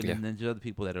same token, Yeah. and then there's other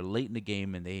people that are late in the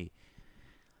game and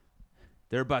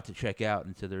they're about to check out,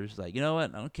 and so they're just like, you know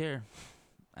what? I don't care.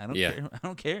 I don't Yeah. care. I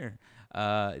don't care.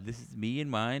 This is me and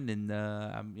mine, and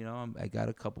I got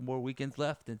a couple more weekends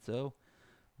left, and so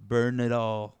burn it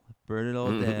all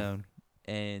down,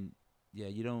 and yeah,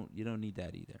 you don't need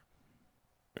that either.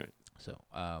 Right. So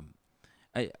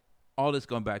I all this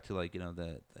going back to like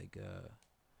the like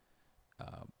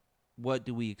what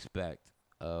do we expect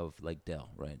of like Dell,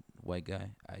 right? White guy.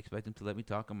 I expect him to let me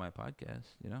talk on my podcast,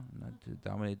 not to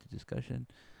dominate the discussion.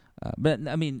 But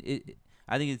I mean,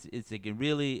 I think it's like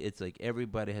it's like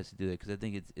everybody has to do that, because I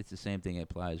think it's the same thing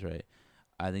applies, right?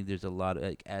 I think there's a lot of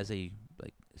like, as a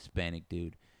like Hispanic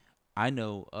dude, I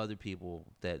know other people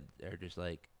that are just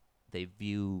like, they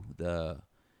view the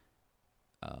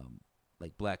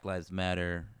like Black Lives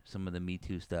Matter, some of the Me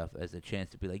Too stuff as a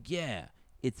chance to be like, yeah,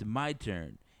 it's my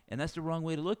turn. And that's the wrong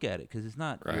way to look at it, because it's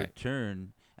not your Right.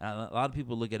 turn. And a lot of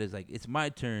people look at it as like, it's my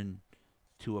turn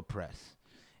to oppress.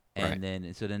 And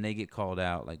Right. so then they get called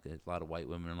out. Like, there's a lot of white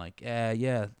women are like,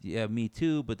 yeah, me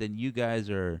too. But then you guys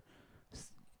are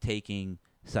taking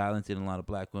silencing a lot of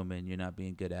black women. You're not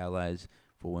being good allies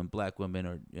for when black women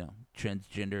are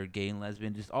transgender, gay, and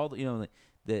lesbian. Just all the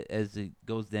as it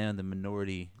goes down the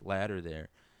minority ladder there.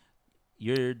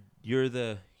 You're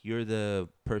the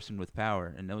person with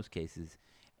power in those cases,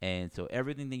 and so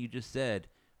everything that you just said,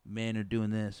 men are doing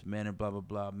this, men are blah blah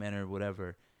blah, men are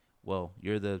whatever. Well,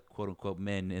 you're the quote unquote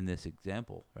men in this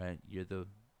example, right? You're the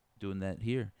doing that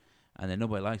here, and then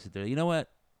nobody likes it. They're like, you know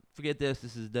what? Forget this.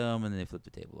 This is dumb, and then they flip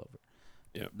the table over.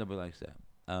 Yep. Nobody likes that.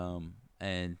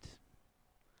 And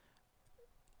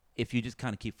if you just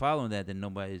kind of keep following that, then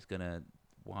nobody's gonna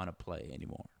want to play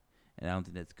anymore. And I don't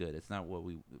think that's good. It's not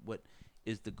what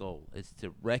is the goal. It's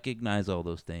to recognize all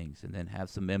those things and then have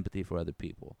some empathy for other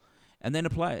people, and then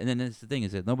apply it. And then that's the thing,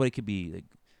 is that nobody could be like,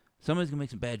 somebody's gonna make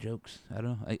some bad jokes. I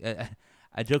don't know.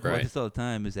 I joke about Right. this all the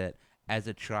time. Is that as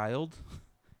a child,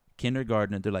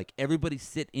 kindergarten, they're like, everybody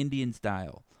sit Indian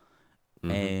style,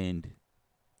 Mhm. and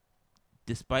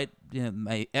despite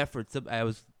my efforts, I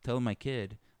was telling my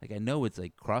kid, like, I know it's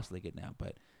like cross-legged now,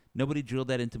 but nobody drilled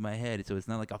that into my head, so it's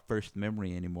not like a first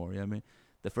memory anymore. You know what I mean?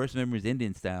 The first memory is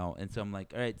Indian style, and so I'm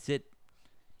like, all right, sit,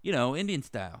 Indian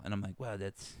style, and I'm like, wow,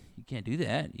 you can't do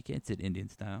that. You can't sit Indian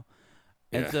style,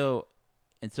 and Yeah. so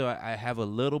I have a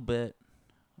little bit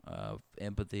of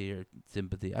empathy or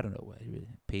sympathy. I don't know what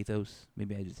pathos.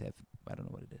 Maybe I just have. I don't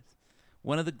know what it is.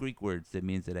 One of the Greek words that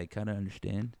means that I kind of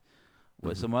understand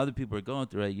what Mhm. some other people are going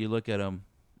through. Right? You look at them,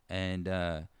 and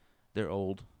they're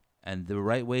old, and the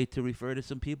right way to refer to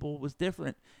some people was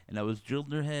different, and that was drilled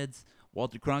in their heads.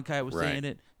 Walter Cronkite was Right. saying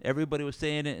it. Everybody was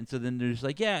saying it, and so then they're just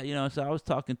like, yeah, So I was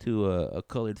talking to a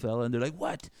colored fella, and they're like,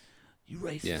 "What? You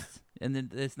racist?" Yeah. And then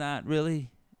it's not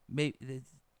really. Maybe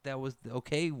that was the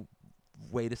okay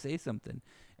way to say something,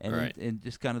 and Right. and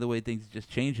just kind of the way things just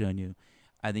change on you.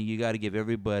 I think you got to give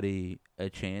everybody a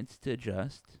chance to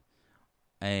adjust,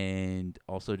 and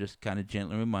also just kind of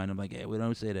gently remind them, like, hey, we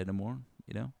don't say that anymore.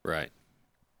 Right.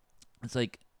 It's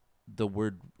like the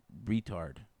word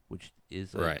retard. which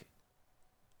is like Right.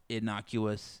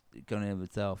 innocuous kind of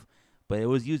itself, but it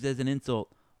was used as an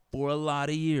insult for a lot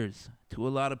of years to a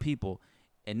lot of people,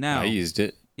 and I now, used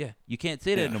it. yeah, you can't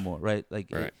say that Yeah. anymore, right? Like,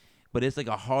 Right. but it's like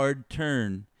a hard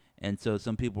turn, and so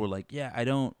some people were like, yeah, I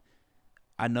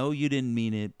know you didn't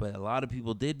mean it, but a lot of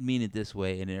people did mean it this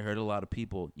way, and it hurt a lot of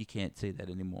people. You can't say that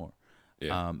anymore.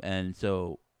 Yeah. And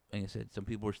so, like I said, some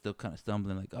people were still kind of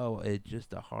stumbling, like, oh, it's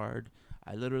just a hard.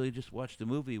 I literally just watched a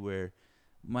movie where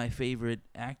my favorite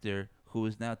actor, who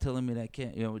is now telling me that I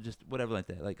can't, just whatever like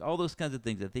that. Like all those kinds of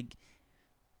things. I think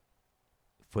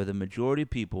for the majority of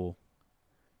people,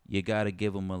 you got to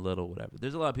give them a little whatever.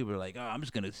 There's a lot of people who are like, oh, I'm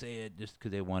just going to say it just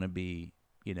because they want to be,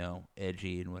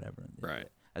 edgy and whatever. Right.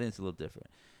 I think it's a little different.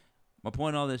 My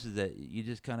point in all this is that you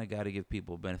just kind of got to give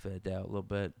people benefit of the doubt a little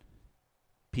bit.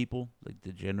 People, like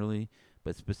generally,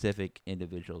 but specific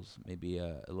individuals, maybe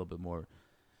a little bit more.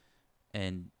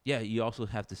 And yeah, you also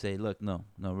have to say, look, no,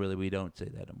 really, we don't say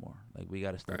that anymore. Like we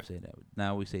got to stop Right. saying that.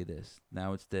 Now we say this.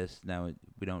 Now it's this.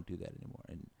 We don't do that anymore.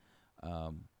 And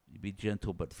be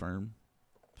gentle but firm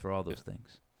for all those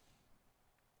things.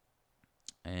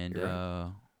 And You're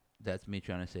right. that's me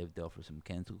trying to save Dell for some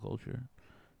cancel culture.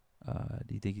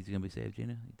 Do you think he's gonna be saved,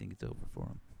 Gina? You think it's over for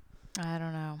him? I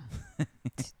don't know.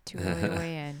 It's too early to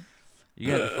weigh in. You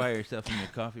got to fire yourself from your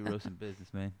coffee roasting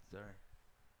business, man. Sorry.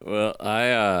 Well,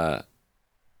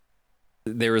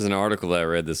 there was an article that I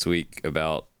read this week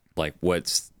about like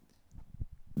what's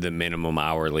the minimum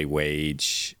hourly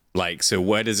wage. Like, so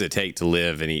what does it take to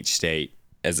live in each state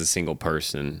as a single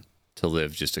person to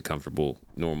live just a comfortable,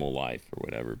 normal life or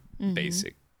whatever,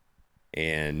 basic.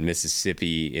 And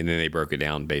Mississippi, and then they broke it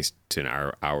down based to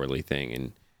an hourly thing.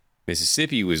 And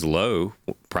Mississippi was low,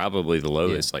 probably the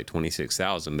lowest, like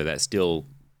 26,000, but that still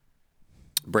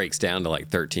breaks down to like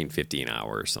 13.50 an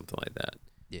hour or something like that.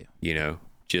 Yeah.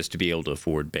 Just to be able to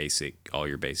afford all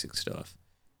your basic stuff.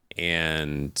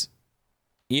 And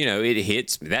it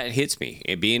hits me.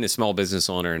 And being a small business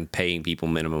owner and paying people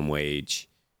minimum wage,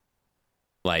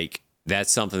 like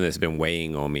that's something that's been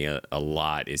weighing on me a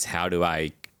lot, is how do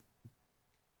I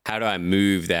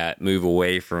move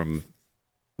away from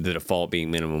the default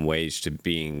being minimum wage to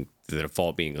being the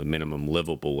default being a minimum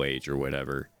livable wage or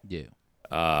whatever. Yeah.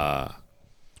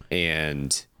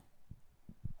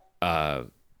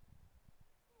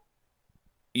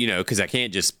 Because I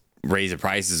can't just raise the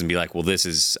prices and be like, well,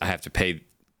 I have to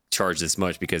charge this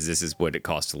much because this is what it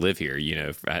costs to live here.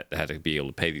 If I had to be able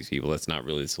to pay these people, that's not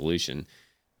really the solution.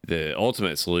 The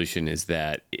ultimate solution is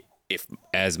that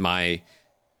as my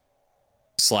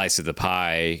slice of the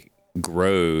pie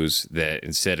grows, that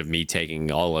instead of me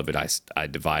taking all of it, I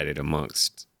divide it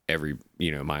amongst every,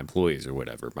 my employees or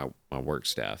whatever, my work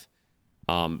staff.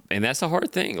 And that's a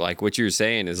hard thing. Like what you were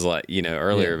saying is like,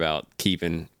 earlier about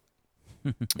keeping,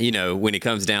 when it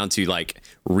comes down to like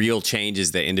real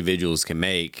changes that individuals can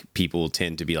make, people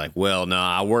tend to be like, well, no,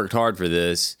 I worked hard for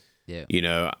this.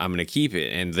 Yeah. I'm going to keep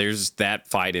it. And there's that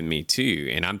fight in me too.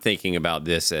 And I'm thinking about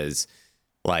this as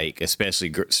like,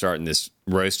 especially starting this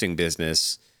roasting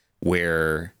business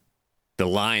where the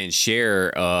lion's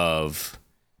share of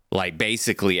like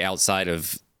basically outside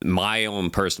of my own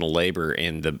personal labor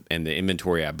and the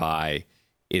inventory I buy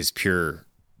is pure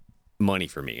money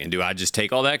for me. And do I just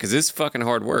take all that? Cause it's fucking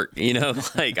hard work,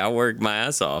 like I work my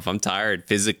ass off. I'm tired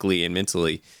physically and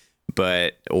mentally,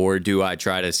 or do I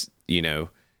try to,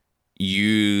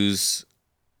 use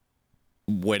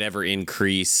whatever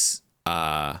increase,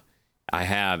 I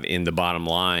have in the bottom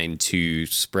line to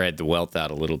spread the wealth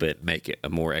out a little bit, make it a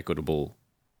more equitable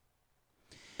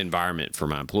environment for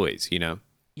my employees,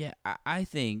 Yeah, I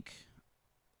think,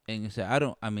 and I said, I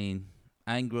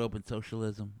didn't grow up in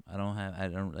socialism.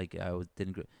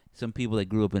 Some people that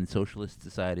grew up in socialist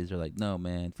societies are like, no,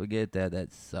 man, forget that.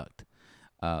 That sucked.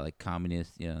 Like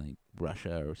communist, like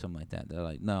Russia or something like that. They're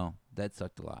like, no, that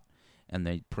sucked a lot. And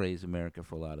they praise America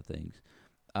for a lot of things.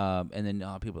 And then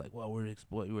people are like, well, we're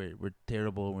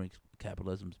terrible.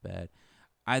 Capitalism's bad.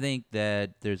 I think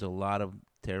that there's a lot of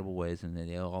terrible ways, and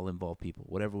they all involve people.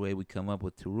 Whatever way we come up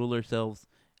with to rule ourselves,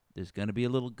 there's going to be a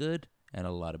little good and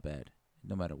a lot of bad,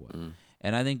 no matter what.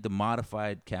 And I think the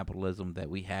modified capitalism that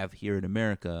we have here in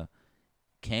America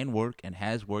can work and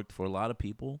has worked for a lot of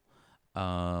people.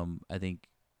 I think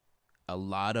a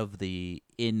lot of the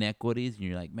inequities, and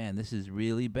you're like, man, this is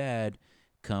really bad,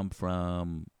 come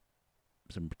from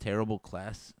some terrible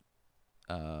class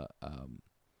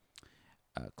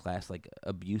like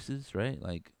abuses, right?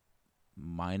 Like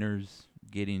minors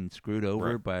getting screwed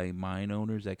over by mine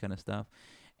owners, that kind of stuff,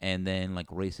 and then like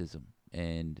racism,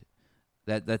 and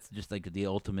that's just like the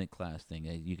ultimate class thing.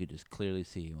 You could just clearly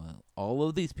see, well, all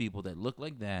of these people that look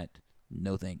like that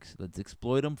No thanks. Let's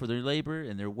exploit them for their labor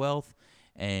and their wealth,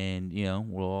 and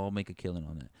we'll all make a killing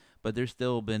on that. But there's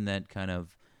still been that kind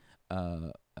of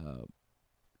uh, uh,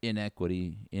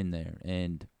 inequity in there,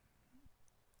 and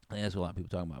that's what a lot of people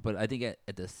talking about. But I think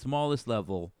at the smallest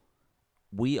level,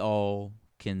 we all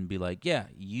can be like, yeah,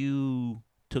 you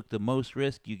took the most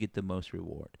risk, you get the most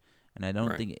reward. And I don't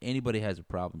Right. think anybody has a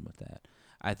problem with that.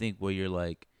 I think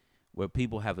where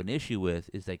people have an issue with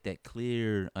is like that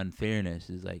clear unfairness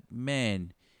is like,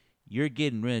 man, you're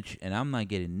getting rich and I'm not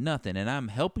getting nothing and I'm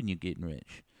helping you getting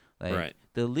rich. Like Right.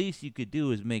 the least you could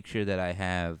do is make sure that I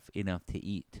have enough to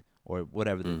eat or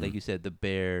whatever, like Mhm. you said, the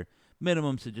bare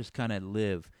minimums to just kind of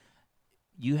live.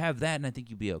 You have that, and I think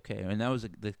you'd be okay. And that was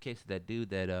the case of that dude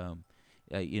that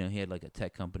he had like a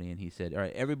tech company, and he said, all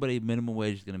right, everybody minimum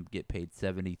wage is gonna get paid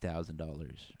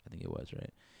 $70,000. I think it was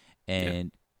right, Yeah.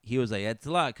 and he was like, that's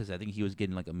a lot because I think he was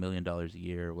getting like $1 million a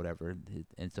year or whatever,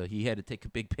 and so he had to take a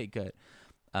big pay cut.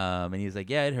 And he was like,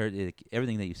 yeah, it hurt.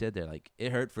 Everything that you said there, like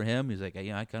it hurt for him. He's like, I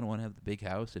kind of want to have the big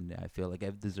house, and I feel like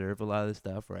I deserve a lot of this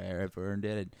stuff, or I've earned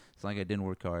it. And it's not like I didn't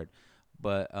work hard,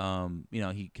 but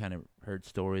he kind of heard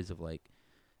stories of like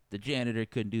the janitor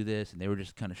couldn't do this, and they were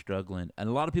just kind of struggling. And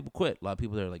a lot of people quit. A lot of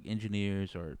people that are like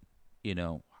engineers or, you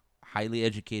know, highly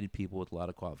educated people with a lot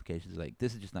of qualifications. Like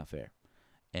this is just not fair,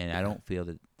 and I Yeah. don't feel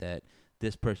that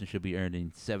this person should be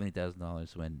earning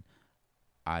 $70,000 when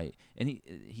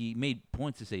he made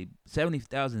points to say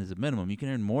 70,000 is a minimum. You can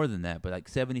earn more than that, but like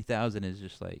 70,000 is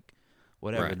just like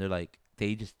whatever. Right. And they're like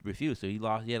they just refused. So he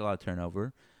had a lot of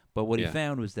turnover. But what he Yeah.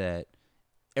 found was that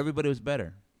everybody was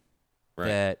better. Right.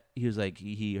 That he was like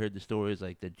he heard the stories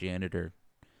like the janitor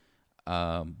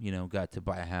got to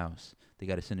buy a house. They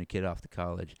got to send their kid off to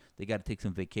college. They got to take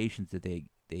some vacations that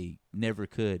they never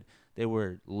could. They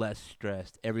were less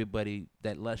stressed. Everybody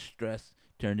that less stress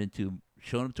turned into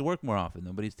showing up to work more often.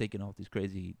 Nobody's taking off these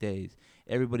crazy days.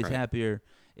 Everybody's Right. happier.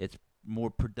 It's more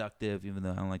productive, even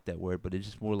though I don't like that word, but it's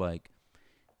just more like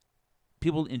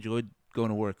people enjoyed going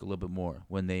to work a little bit more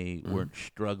when they Mhm. weren't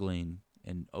struggling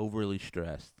and overly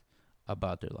stressed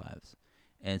about their lives.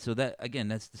 And so that again,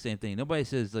 that's the same thing. Nobody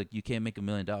says like you can't make $1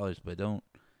 million, but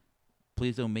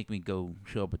please don't make me go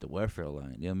show up at the welfare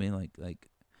line. You know what I mean? Like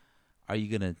are you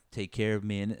gonna take care of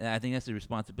me? And I think that's the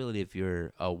responsibility if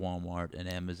you're a Walmart, an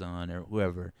Amazon, or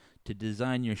whoever, to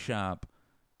design your shop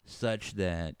such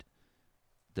that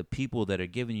the people that are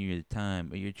giving you the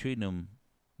time, or you're treating them,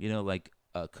 like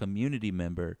a community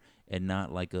member and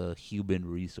not like a human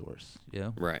resource.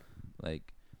 Right.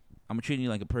 Like I'm treating you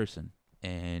like a person,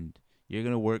 and you're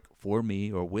gonna work for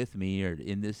me or with me or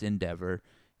in this endeavor.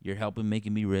 You're helping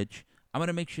making me rich. I'm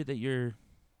gonna make sure that you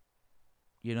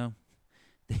know,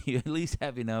 that you at least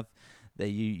have enough that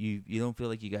you don't feel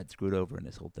like you got screwed over in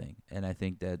this whole thing. And I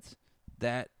think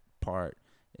that part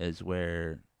is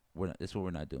where that's what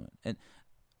we're not doing. And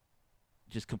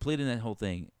just completing that whole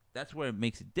thing, that's where it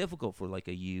makes it difficult for like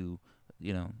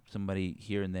somebody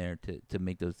here and there to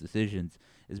make those decisions,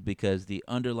 is because the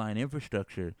underlying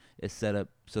infrastructure is set up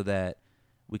so that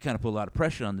we kind of put a lot of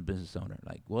pressure on the business owner.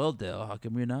 Like, well, Dell, how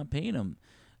come you're not paying them?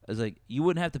 I was like, you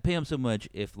wouldn't have to pay them so much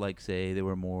if, like, say, there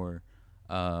was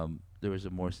a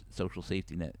more social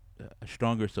safety net, a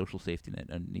stronger social safety net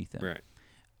underneath them. Right.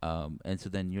 And so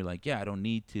then you're like, yeah, I don't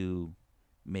need to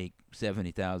make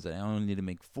 70,000. I only need to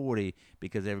make 40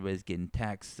 because everybody's getting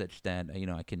taxed such that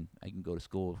I can go to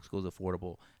school. School's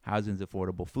affordable, housing's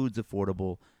affordable, food's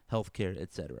affordable, healthcare,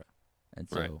 etc. And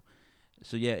so, Right.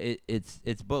 so yeah,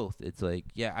 it's both. It's like,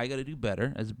 yeah, I got to do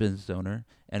better as a business owner,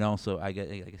 and also I got,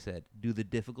 like I said, do the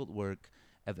difficult work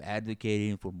of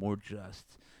advocating for more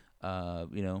just,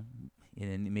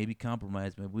 and maybe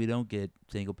compromise. Maybe we don't get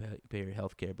single payer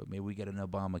health care, but maybe we get an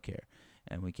Obamacare,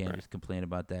 and we can't Right. just complain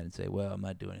about that and say, well, I'm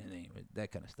not doing anything.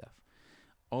 That kind of stuff.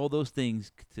 All those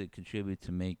things to contribute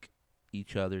to make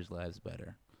each other's lives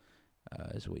better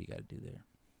is what you got to do there.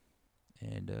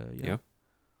 And Yeah.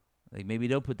 like maybe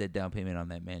don't put that down payment on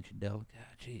that mansion, Del.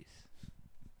 God, jeez.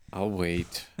 I'll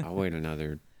wait. I'll wait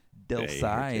another Del day or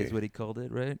Sai is two. what he called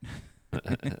it, right?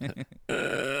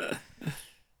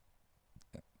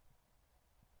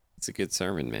 It's a good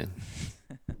sermon, man.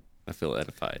 I feel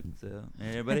edified. So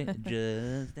everybody,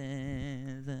 just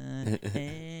as I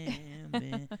am,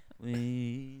 that's what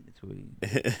we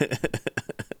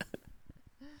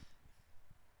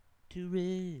to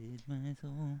rid my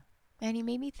soul. And you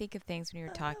made me think of things when you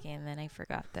were talking, and then I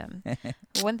forgot them.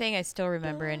 One thing I still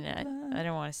remember, and I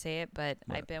don't want to say it, but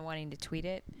What? I've been wanting to tweet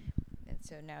it, and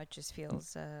so now it just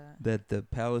feels. That the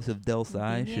palace of Del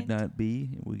Sai should Convenient. not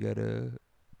be. We gotta.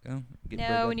 Get right No,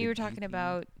 back when to you were talking GP.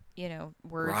 about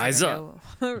words Rise that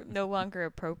are no longer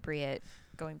appropriate.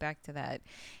 Going back to that,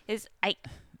 is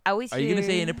I always Are hear. you gonna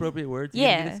say inappropriate words? You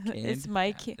gonna Yeah, get us it's canned?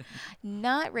 my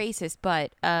not racist,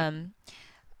 but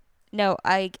no,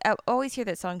 I always hear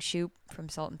that song "Shoot" from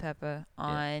Salt and Pepper Yeah.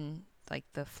 on like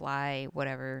the Fly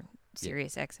whatever Yeah.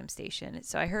 Sirius XM station.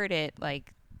 So I heard it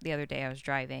like the other day I was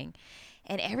driving,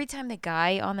 and every time the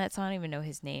guy on that song, I don't even know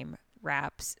his name,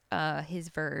 raps his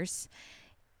verse,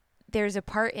 there's a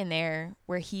part in there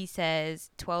where he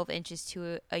says 12 inches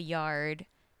to a yard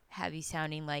have you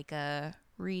sounding like a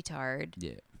retard.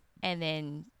 Yeah. And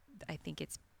then I think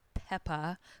it's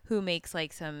Peppa who makes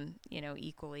like some,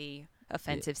 equally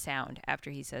offensive sound after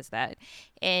he says that.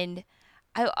 And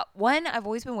I've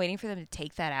always been waiting for them to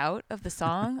take that out of the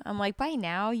song. I'm like, by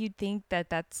now you'd think that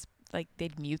that's like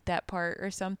they'd mute that part or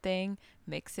something,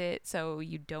 mix it so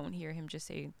you don't hear him just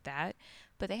say that,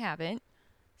 but they haven't.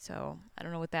 So I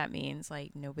don't know what that means.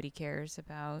 Like nobody cares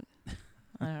about.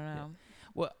 I don't Yeah. know.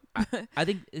 Well, I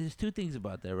think there's two things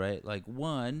about that, right? Like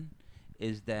one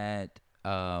is that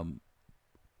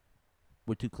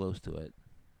we're too close to it,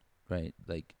 right?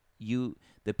 Like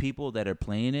the people that are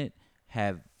playing it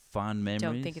have fond memories.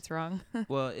 Don't think it's wrong.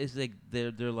 Well, it's like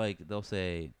they're like they'll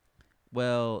say,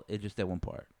 well, it's just that one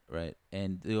part, right?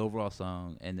 And the overall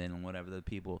song, and then whatever the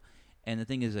people. And the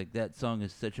thing is, like that song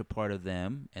is such a part of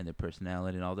them and their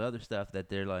personality and all the other stuff that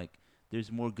they're like,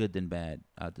 there's more good than bad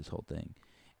out this whole thing,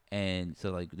 and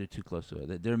so like they're too close to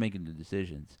it. They're making the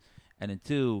decisions, and then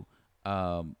two,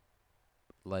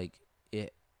 like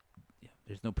it,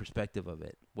 there's no perspective of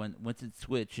it. Once it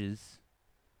switches,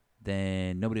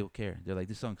 then nobody will care. They're like,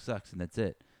 this song sucks, and that's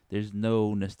it. There's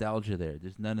no nostalgia there.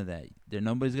 There's none of that.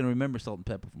 Nobody's gonna remember Salt and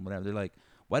Pepper from whatever. They're like,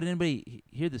 why did anybody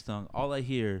hear this song? All I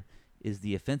hear is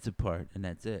the offensive part, and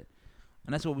that's it.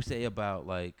 And that's what we say about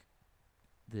like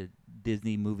the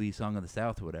Disney movie Song of the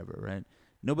South or whatever, right?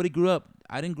 Nobody grew up.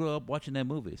 I didn't grow up watching that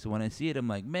movie, so when I see it, I'm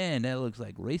like, man, that looks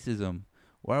like racism.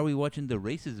 Why are we watching the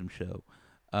racism show?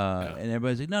 Yeah. And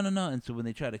everybody's like, no, no, no. And so when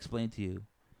they try to explain to you,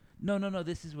 no, no, no,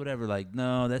 this is whatever. Like,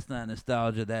 no, that's not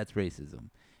nostalgia. That's racism.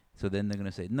 So then they're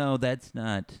gonna say, no, that's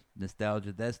not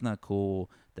nostalgia. That's not cool.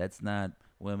 That's not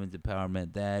women's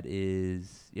empowerment. That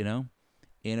is,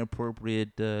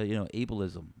 inappropriate,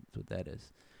 ableism. That's what that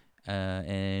is.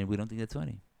 And we don't think that's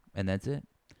funny. And that's it.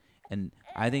 And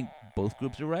I think both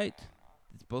groups are right.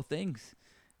 It's both things.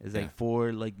 It's Yeah. like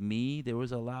for like me, there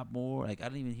was a lot more. Like I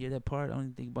didn't even hear that part. I don't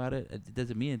even think about it. It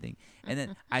doesn't mean anything. And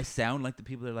then I sound like the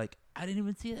people that are like, I didn't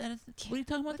even see that. What are you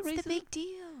talking about? What's the the racism? big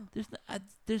deal?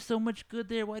 There's so much good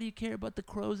there. Why do you care about the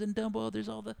crows and Dumbo? There's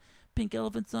all the Pink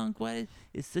Elephant songs. Why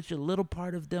it's such a little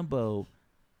part of Dumbo,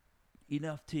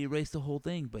 enough to erase the whole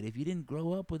thing. But if you didn't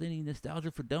grow up with any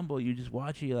nostalgia for Dumbo, you just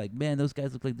watch it. You're like, man, those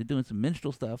guys look like they're doing some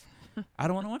minstrel stuff. I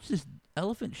don't want to watch this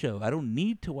elephant show. I don't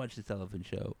need to watch this elephant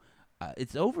show.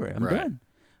 It's over. I'm Right. done.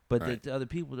 But Right. the other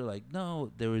people, they're like,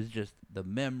 no, there was just the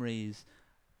memories.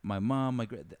 My mom,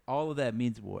 all of that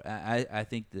means more. I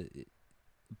think that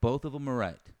both of them are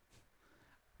right.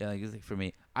 Yeah, like, it's like for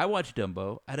me, I watch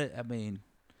Dumbo. I mean,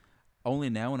 only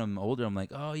now when I'm older, I'm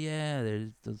like, oh yeah, there's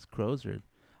those crows are.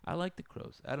 I like the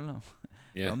crows. I don't know.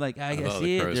 Yeah. I'm like, I thought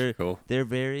see the it. crows were cool. They're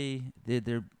very.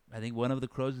 They're. I think one of the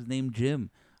crows is named Jim.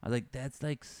 I was like, that's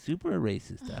like super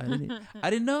racist. I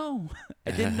didn't know.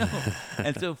 I didn't know.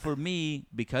 And so for me,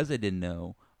 because I didn't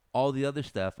know, all the other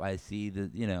stuff I see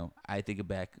that I think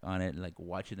back on it and like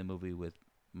watching the movie with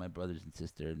my brothers and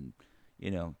sister and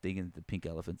thinking that the Pink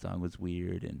Elephant song was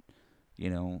weird and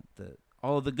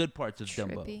all of the good parts of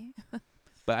Dumbo. Trippy.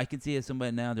 But I can see as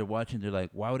somebody now they're watching, they're like,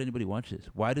 why would anybody watch this?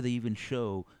 Why do they even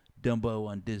show Dumbo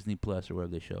on Disney Plus or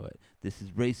wherever they show it? This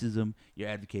is racism. You're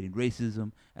advocating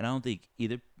racism, and I don't think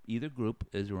either group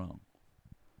is wrong.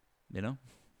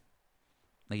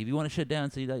 Like if you want to shut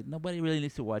down, say like nobody really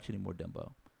needs to watch any more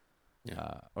Dumbo.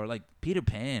 Yeah. Or like Peter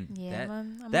Pan. Yeah,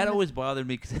 That always bothered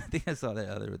me because I think I saw that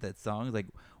other with that song. It's like,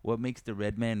 what makes the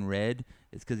red man red?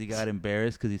 It's because he got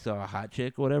embarrassed because he saw a hot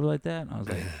chick or whatever like that. And I was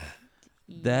like,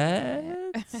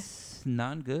 that's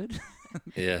not good.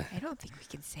 Yeah. I don't think we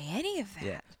can say any of that.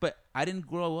 Yeah, but I didn't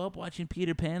grow up watching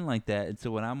Peter Pan like that, and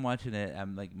so when I'm watching it,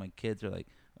 I'm like, my kids are like,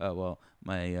 oh well,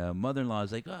 my mother-in-law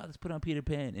is like, oh, let's put on Peter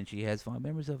Pan, and she has fond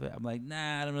memories of it. I'm like,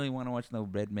 nah, I don't really want to watch no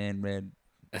red man red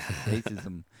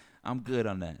racism. I'm good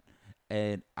on that,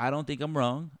 and I don't think I'm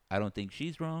wrong. I don't think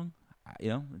she's wrong.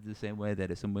 It's the same way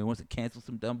that if somebody wants to cancel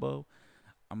some Dumbo,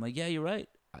 I'm like, yeah, you're right.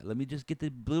 Let me just get the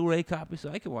Blu-ray copy so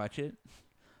I can watch it.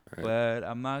 Right. But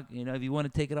I'm not, if you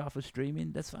want to take it off of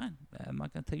streaming, that's fine. I'm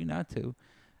not going to tell you not to.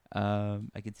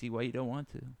 I can see why you don't want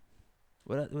to.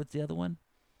 What's the other one?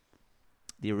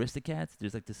 The Aristocats?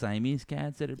 There's like the Siamese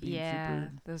cats that are being Yeah,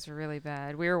 super. those are really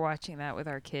bad. We were watching that with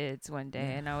our kids one day,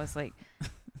 Yeah. and I was like,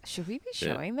 Should we be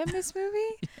Yeah. showing them this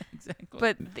movie? Exactly.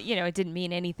 But it didn't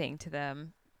mean anything to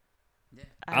them. Yeah.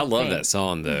 I don't love think. that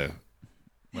song though.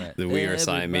 What? The We Are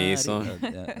Siamese Everybody-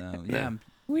 song. yeah, Yeah. I'm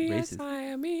We racist. are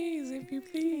Siamese, if you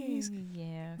please.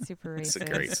 Yeah, super It's racist. a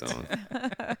great song.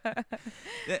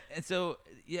 Yeah, and so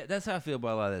yeah, that's how I feel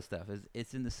about a lot of that stuff.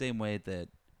 It's in the same way that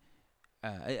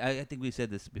I think we said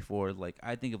this before. Like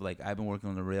I think of like I've been working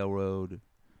on the railroad,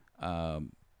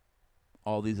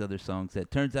 all these other songs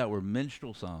that turns out were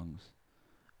minstrel songs.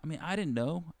 I mean, I didn't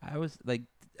know. I was like,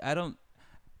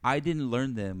 I didn't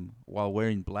learn them while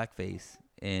wearing blackface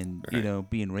and Right.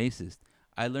 being racist.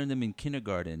 I learned them in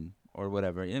kindergarten or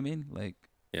whatever. You know what I mean? Like,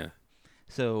 Yeah.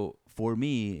 so for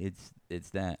me, it's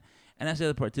that, and that's the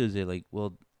other part too. Is they're like,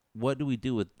 well, what do we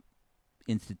do with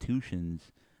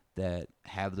institutions that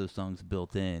have those songs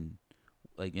built in?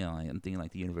 Like, like I'm thinking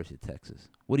like the University of Texas.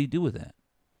 What do you do with that?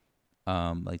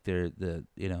 Like they're the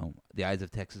eyes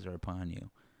of Texas are upon you.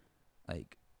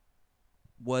 Like,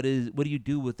 what do you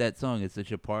do with that song? It's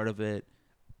such a part of it.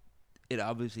 It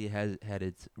obviously has had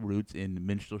its roots in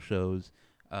minstrel shows.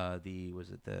 What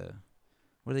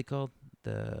are they called?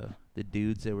 The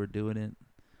dudes that were doing it.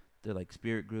 They're like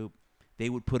spirit group. They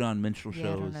would put on minstrel Yeah, I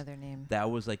don't shows. know their name. That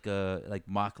was like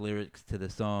mock lyrics to the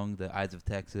song, "The Eyes of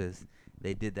Texas."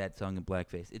 They did that song in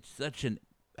blackface. It's such an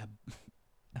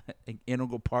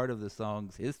integral part of the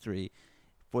song's history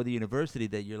for the university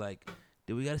that you're like,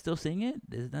 do we gotta still sing it?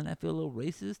 Doesn't that feel a little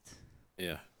racist?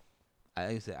 Yeah.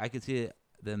 I could see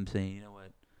them saying, you know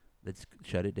what, let's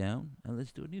shut it down and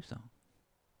let's do a new song.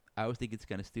 I always think it's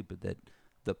kind of stupid that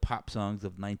the pop songs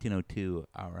of 1902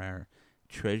 are our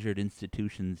treasured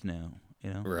institutions now.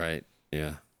 Right.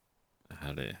 Yeah.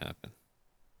 How did it happen?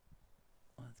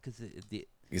 Well, it's because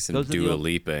Get some those are the Dua old-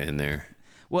 Lipa in there.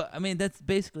 well, I mean that's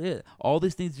basically it. All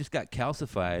these things just got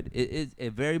calcified.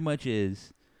 It very much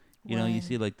is. You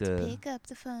see like the Pick up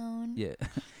the phone. yeah.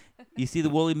 You see the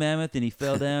woolly mammoth, and he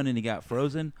fell down, and he got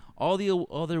frozen. All the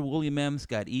other woolly mammoths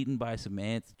got eaten by some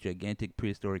ants, gigantic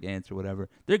prehistoric ants or whatever.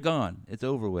 They're gone. It's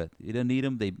over with. You don't need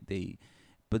them.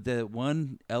 But the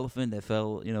one elephant that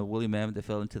fell, woolly mammoth that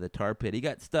fell into the tar pit, he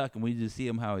got stuck, and we just see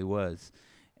him how he was,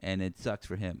 and it sucks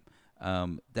for him.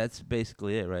 That's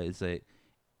basically it, right? It's like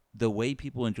the way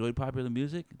people enjoyed popular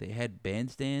music. They had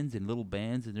bandstands and little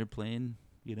bands, and they're playing,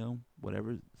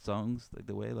 whatever songs, like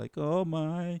the way, like, oh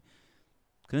my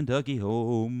Kentucky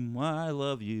home, I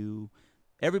love you.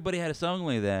 Everybody had a song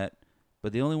like that,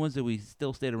 but the only ones that we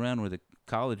still stayed around were the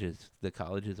colleges. The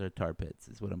colleges are tar pits,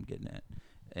 is what I'm getting at.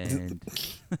 And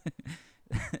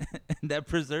and that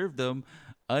preserved them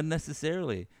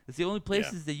unnecessarily. It's the only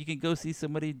places that you can go see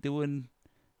somebody doing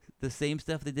the same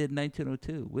stuff they did in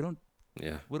 1902.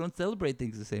 Yeah. We don't celebrate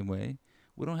things the same way.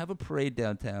 We don't have a parade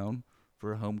downtown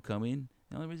for a homecoming.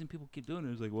 The only reason people keep doing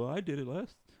it is like, well, I did it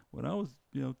when I was,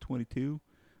 22.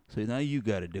 So now you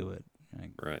got to do it.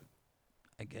 Right.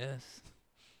 I guess.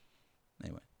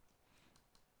 Anyway.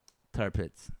 Tar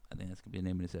pits. I think that's going to be the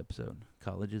name of this episode.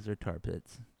 Colleges are tar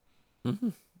pits. Mm-hmm.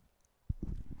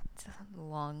 It's a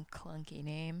long, clunky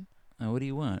name. What do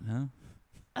you want, huh?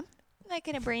 I'm not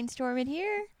going to brainstorm it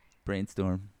here.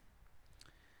 Brainstorm.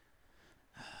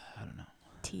 I don't know.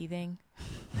 Teething.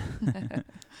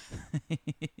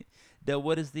 Del,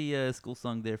 what is the school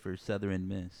song there for Southern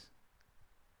Miss?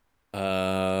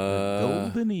 The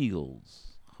Golden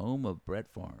Eagles, home of Brett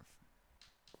Favre.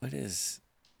 What is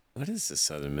the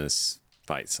Southern Miss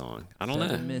fight song? I don't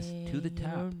Southern know. Miss to the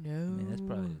top. I mean, that's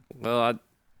probably. Well,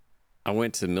 I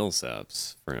went to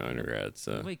Millsaps for an undergrad,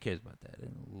 so Nobody cares about that. A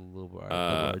little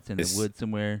bar, it's in the it's- woods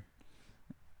somewhere.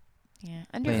 Yeah,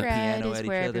 Playing undergrad piano is at each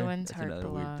where other. everyone's That's heart another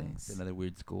weird thing. belongs. It's another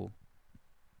weird school.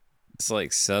 it's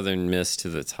like Southern Miss to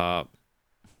the top.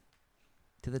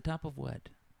 To the top of what?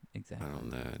 Exactly. I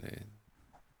don't know, dude.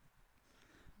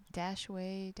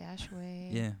 Dashway,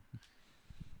 Dashway. Yeah.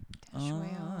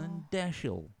 Dashway On all.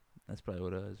 Dashiell. That's probably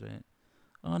what it was, right?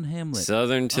 On Hamlet.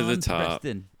 Southern to the on top.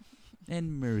 Preston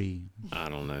and Murray. I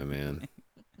don't know, man.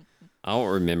 I don't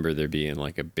remember there being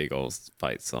like a big old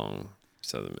fight song,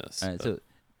 Southern Miss. All right, but- so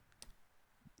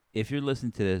if you're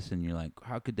listening to this and you're like,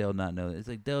 how could Dell not know that? It's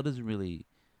like Dell doesn't really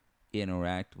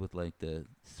interact with like the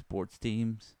sports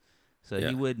teams, so Yeah.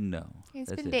 he wouldn't know. He's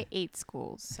That's been it. to 8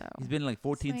 schools, so. He's been in like it's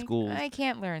 14 like, schools, I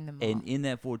can't learn them all. and in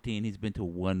that 14, he's been to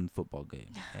one football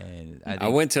game. And I I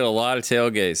think, went to a lot of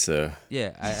tailgates, so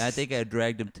yeah, I think I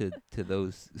dragged him to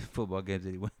those football games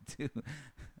that he went to.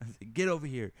 I said, "Get over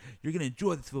here! You're gonna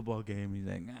enjoy this football game." He's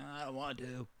like, "Nah, I don't want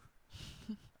to."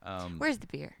 Where's the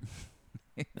beer?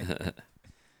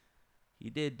 He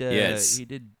did. Yes. He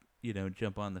did.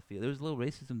 Jump on the field. There was a little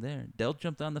racism there. Dell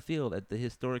jumped on the field at the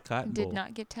historic Cotton Bowl. Did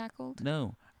not get tackled?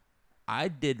 No, I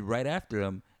did right after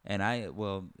him, and it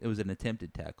was an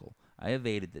attempted tackle. I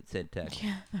evaded that said tackle.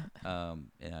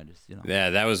 And I just, Yeah,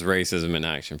 that was racism in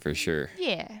action for sure.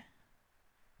 Yeah.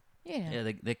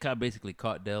 Yeah, the cop basically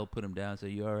caught Dell, put him down,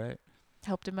 said, "You all right?"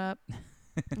 Helped him up.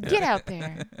 Get out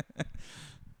there.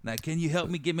 Now, can you help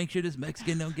me make sure this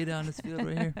Mexican don't get on this field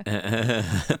right here?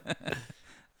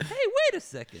 Hey, wait a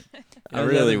second. I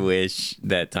really wish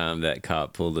that time that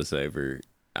cop pulled us over,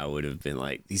 I would have been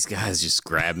like, these guys just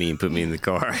grabbed me and put me in the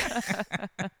car.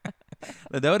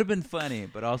 That would have been funny,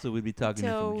 but also we'd be talking to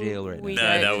you from jail right now.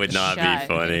 No, that would not be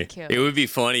funny. It would be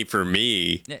funny for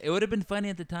me. Yeah, it would have been funny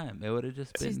at the time. It would have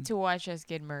just been to watch us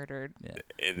get murdered. Yeah.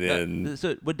 And then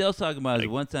so what Dell's talking about is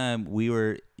one time we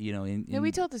were, No,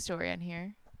 we told the story on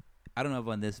here. I don't know if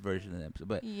on this version of the episode,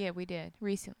 but Yeah, we did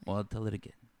recently. well, I'll tell it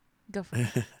again. Go for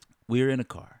it. We were in a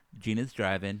car. Gina's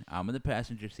driving. I'm in the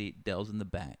passenger seat. Dell's in the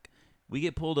back. We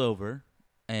get pulled over,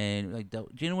 and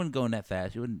Gina wasn't going that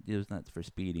fast. It was not for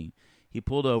speeding. He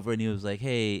pulled over and he was like,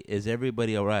 "Hey, is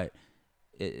everybody all right?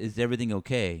 Is everything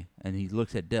okay?" And he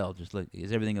looks at Dell, just like,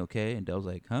 "Is everything okay?" And Dell's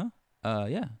like, "Huh?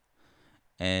 Yeah."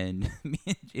 And me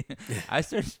and Gina, I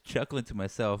started chuckling to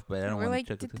myself, but I don't want to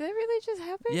chuckle. Did that really just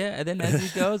happen? Yeah, and then as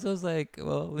he goes, I was like,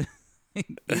 well, he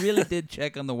really did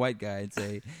check on the white guy and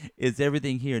say, "Is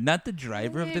everything here?" Not the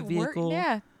driver of the vehicle.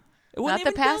 Yeah. It wasn't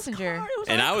Not the even Dell's passenger. car, it was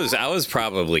and our I car. was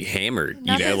probably hammered,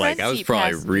 Not the like I front was seat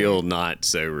probably passenger. real not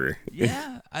sober.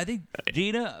 Yeah, I think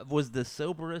Gina was the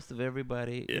soberest of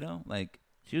everybody. Yeah. Like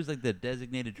she was like the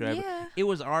designated driver. Yeah. It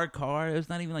was our car. It was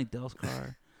not even like Dell's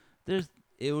car. There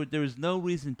was no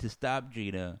reason to stop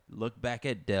Gina, look back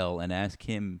at Dell, and ask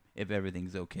him if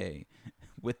everything's okay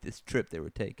with this trip they were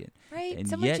taking. Right. And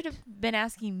Someone yet, should have been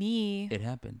asking me, It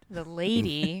happened. the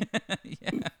lady.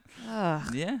 Yeah.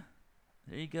 Ugh. Yeah.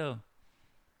 There you go.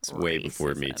 It's way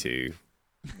before me Racism. too.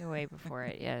 Way before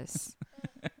it, yes.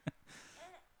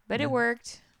 But Yeah. it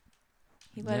worked.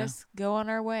 He let Yeah. us go on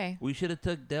our way. We should have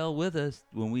took Dell with us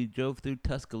when we drove through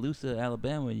Tuscaloosa,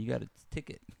 Alabama. You got a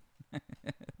ticket.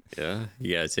 Yeah,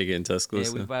 you got a ticket in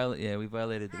Tuscaloosa. We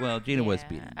violated. Well, Gina was Yeah,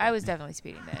 speeding. I was definitely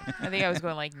speeding then. I think I was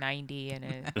going like 90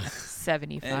 and a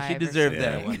 75. And she or deserved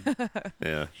that something. one.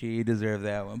 Yeah. She deserved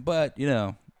that one. But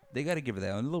they got to give her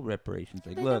that one. A little reparations.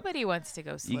 Like, But look, nobody wants to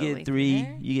go you slowly. get through three.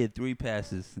 there. You get 3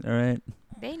 passes. All right.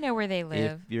 They know where they If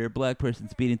live. you're a black person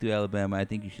speeding through Alabama, I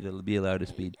think you should be allowed to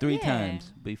speed 3 Yeah.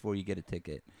 times before you get a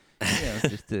ticket.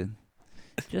 Just a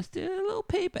little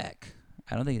payback.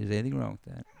 I don't think there's anything wrong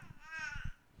with that.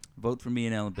 Vote for me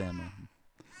in Alabama.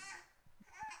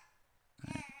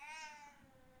 All right.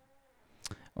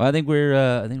 Well, I think we're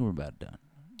about done.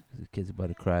 The kid's about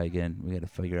to cry again. We got to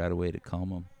figure out a way to calm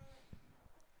him,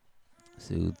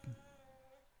 soothe.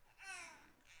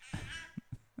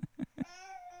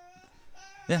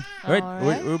 Yeah. All right. All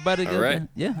right. We're about to go. All right. now.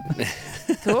 Yeah.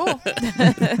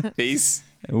 Cool. Peace.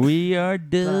 We are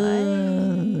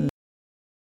done.